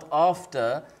compiled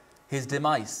after his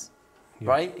demise,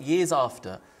 right? Years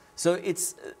after. So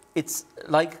it's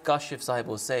like Kashif Sahib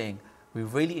was saying, we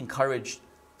really encourage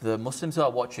the Muslims who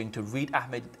are watching to read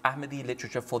Ahmadi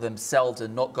literature for themselves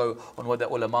and not go on what the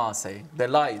ulama are saying. They're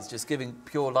lies, just giving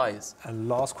pure lies. And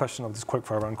last question of this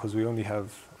quickfire round, because we only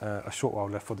have a short while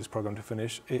left for this program to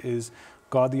finish. It is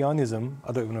Qadianism,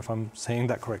 I don't even know if I'm saying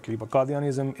that correctly, but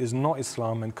Qadianism is not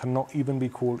Islam and cannot even be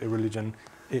called a religion.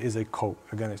 It is a cult.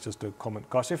 Again, it's just a comment.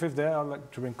 Kashif, if there, I'd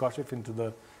like to bring Kashif into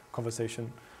the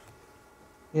conversation.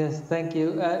 Yes, thank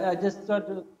you. I just thought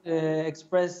to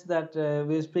express that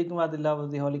we're speaking about the love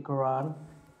of the Holy Quran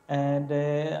and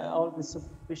all the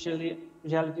speciality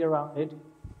around it.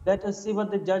 Let us see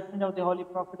what the judgment of the Holy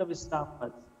Prophet of Islam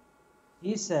was.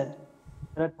 He said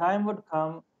that a time would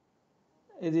come,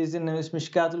 it is in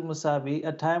Mishkatul Musabi,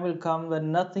 a time will come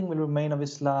when nothing will remain of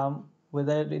Islam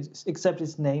except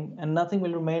its name, and nothing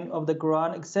will remain of the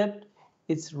Quran except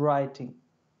its writing.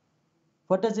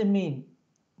 What does it mean?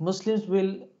 Muslims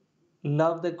will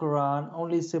love the Quran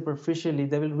only superficially.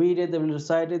 They will read it, they will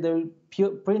recite it, they will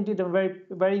print it in very,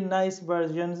 very nice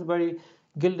versions, very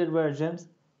gilded versions,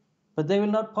 but they will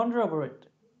not ponder over it.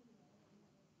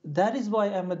 That is why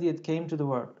Ahmadiyyat came to the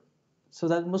world, so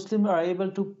that Muslims are able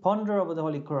to ponder over the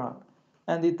Holy Quran.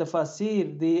 And the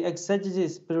tafsir, the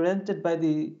exegesis presented by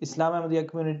the Islam Ahmadiyya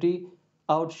community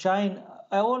outshine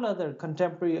all other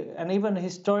contemporary and even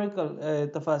historical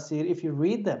tafsir. If you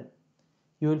read them,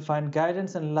 you will find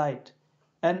guidance and light.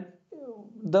 And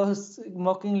those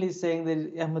mockingly saying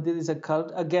that Ahmadiyya is a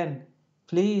cult, again,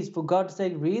 please, for God's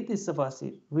sake, read this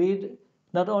tafsir. Read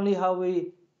not only how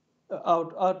we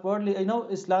outwardly,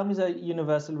 Islam is a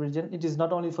universal religion. It is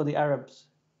not only for the Arabs.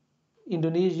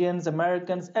 Indonesians,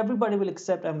 Americans, everybody will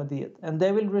accept Ahmadiyyat, and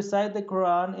they will recite the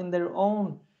Quran in their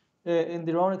own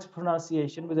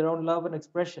pronunciation, with their own love and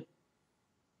expression.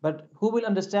 But who will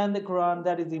understand the Quran?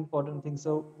 That is the important thing.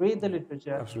 So read the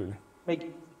literature. Absolutely. Make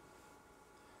it.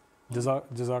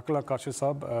 Jazakallah, Kashif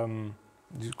Sahab.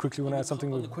 Do you quickly want to add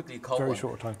something? Quickly, very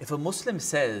short time. If a Muslim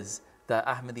says that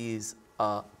Ahmadis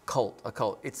are a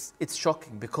cult, it's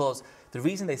shocking, because the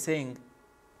reason they're saying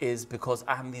is because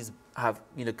Ahmadis have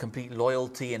complete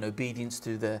loyalty and obedience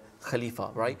to the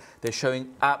Khalifa, right? They're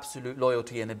showing absolute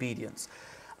loyalty and obedience.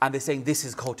 And they're saying this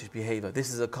is cultish behavior,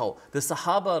 this is a cult. The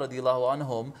Sahaba radiallahu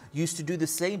anhum used to do the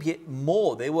same, yet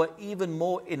more. They were even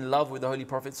more in love with the Holy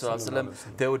Prophet sallallahu alaihi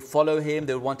wasallam. They would follow him,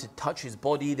 they would want to touch his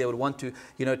body, they would want to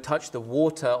touch the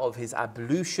water of his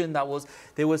ablution.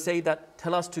 They would say that,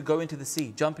 tell us to go into the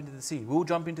sea, jump into the sea. We'll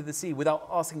jump into the sea without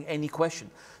asking any question.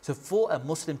 So for a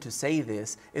Muslim to say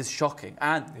this is shocking.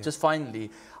 And just finally,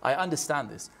 I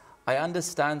understand this. I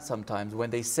understand sometimes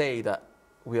when they say that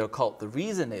we are a cult. The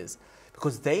reason is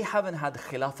because they haven't had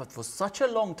khilafat for such a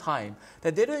long time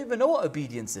that they don't even know what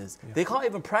obedience is. They can't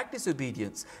even practice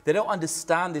obedience. They don't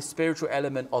understand the spiritual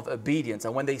element of obedience.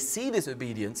 And when they see this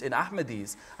obedience in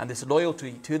Ahmadis and this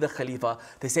loyalty to the Khalifa,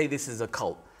 they say this is a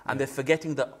cult. And they're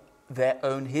forgetting their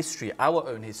own history, our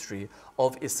own history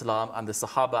of Islam and the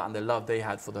Sahaba and the love they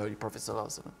had for the Holy Prophet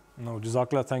sallallahu alaihi wasallam. No,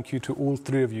 Jazakallah, thank you to all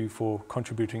three of you for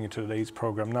contributing to today's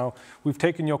program. Now, we've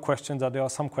taken your questions. There are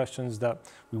some questions that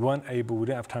we didn't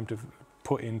have time to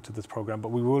put into this program, but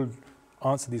we will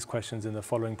answer these questions in the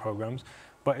following programs.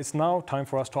 But it's now time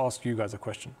for us to ask you guys a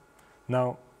question.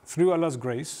 Now, through Allah's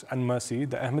grace and mercy,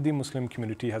 the Ahmadiyya Muslim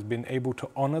community has been able to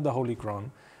honor the Holy Quran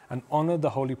and honor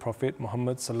the Holy Prophet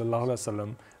Muhammad sallallahu alaihi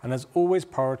wasallam, and has always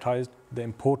prioritized the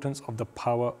importance of the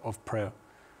power of prayer.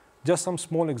 Just some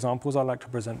small examples I'd like to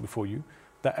present before you.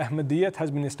 The Ahmadiyyat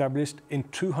has been established in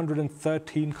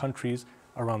 213 countries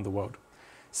around the world.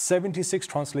 76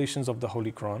 translations of the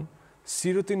Holy Quran.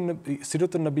 Sirat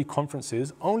al-Nabi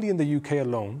conferences, only in the UK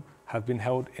alone, have been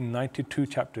held in 92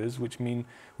 chapters, which mean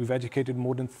we've educated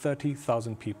more than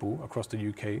 30,000 people across the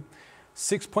UK.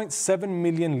 6.7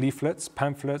 million leaflets,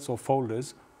 pamphlets or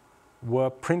folders were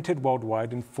printed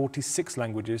worldwide in 46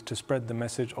 languages to spread the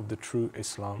message of the true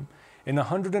Islam. In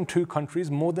 102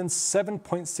 countries, more than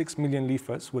 7.6 million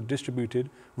leaflets were distributed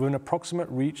with an approximate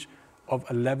reach of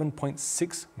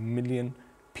 11.6 million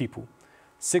people.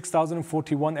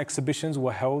 6,041 exhibitions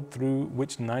were held through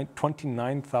which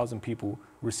 29,000 people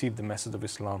received the message of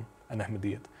Islam and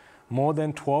Ahmadiyyat. More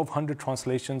than 1,200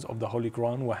 translations of the Holy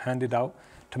Quran were handed out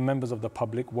to members of the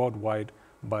public worldwide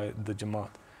by the Jama'at.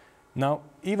 Now,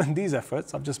 even these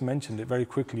efforts, I've just mentioned it very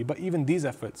quickly, but even these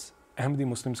efforts, Ahmadi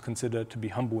Muslims consider to be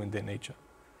humble in their nature.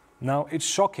 Now, it's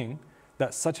shocking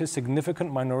that such a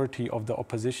significant minority of the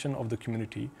opposition of the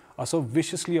community are so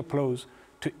viciously opposed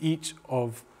to each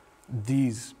of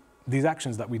these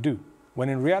actions that we do, when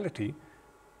in reality,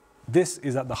 this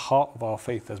is at the heart of our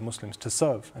faith as Muslims, to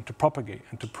serve and to propagate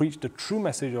and to preach the true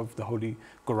message of the Holy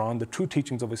Quran, the true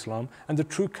teachings of Islam, and the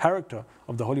true character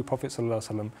of the Holy Prophet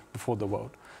ﷺ before the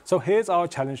world. So here's our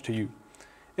challenge to you.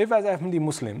 If as Ahmadi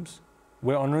Muslims,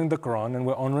 we're honoring the Quran and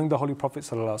we're honoring the Holy Prophet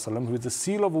ﷺ, who is the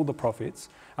seal of all the prophets,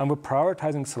 and we're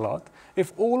prioritizing Salat,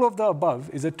 if all of the above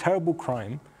is a terrible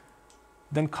crime,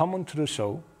 then come onto the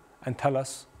show and tell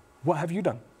us, what have you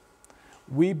done?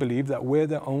 We believe that we're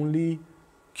the only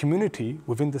community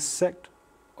within the sect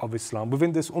of Islam,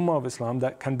 within this Ummah of Islam,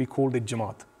 that can be called a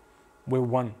Jama'at. We're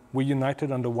one. We're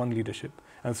united under one leadership.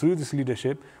 And through this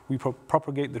leadership, we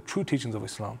propagate the true teachings of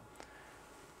Islam.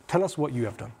 Tell us what you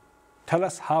have done. Tell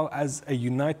us how, as a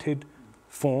united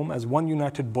form, as one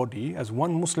united body, as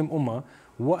one Muslim Ummah,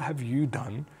 what have you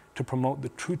done to promote the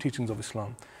true teachings of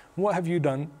Islam? What have you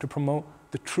done to promote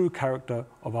the true character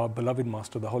of our beloved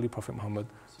Master, the Holy Prophet Muhammad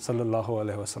sallallahu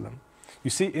alaihi wasallam? You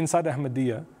see, Inside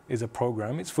Ahmadiyya is a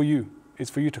program. It's for you. It's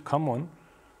for you to come on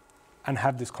and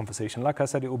have this conversation. Like I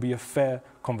said, it will be a fair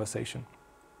conversation.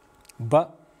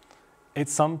 But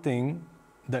it's something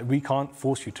that we can't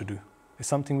force you to do. It's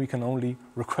something we can only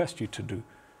request you to do.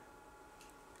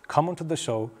 Come onto the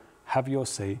show, have your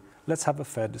say. Let's have a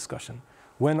fair discussion.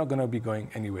 We're not going to be going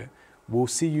anywhere. We'll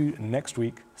see you next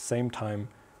week, same time.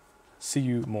 See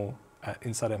you more at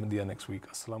Inside Ahmadiyya next week.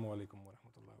 Assalamu alaikum wa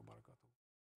rahmatullahi wa barakatuh.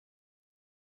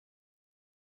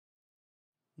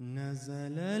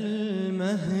 نزل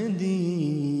المهدي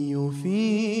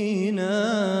فينا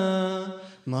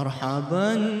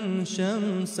مرحبا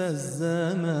شمس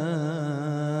الزمان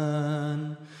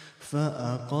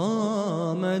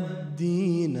فأقام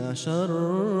الدين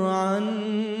شرعا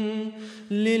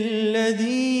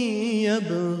للذي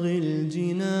يبغي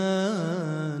الجنان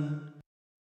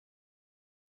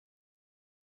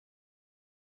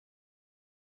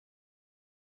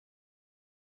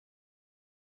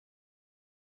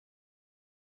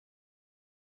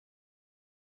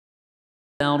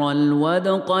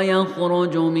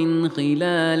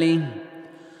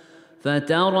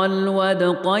فترى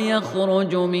الودق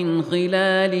يخرج من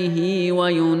خلاله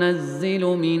وينزل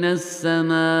من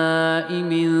السماء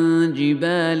من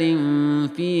جبال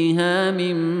فيها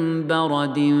من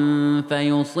برد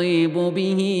فيصيب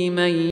به من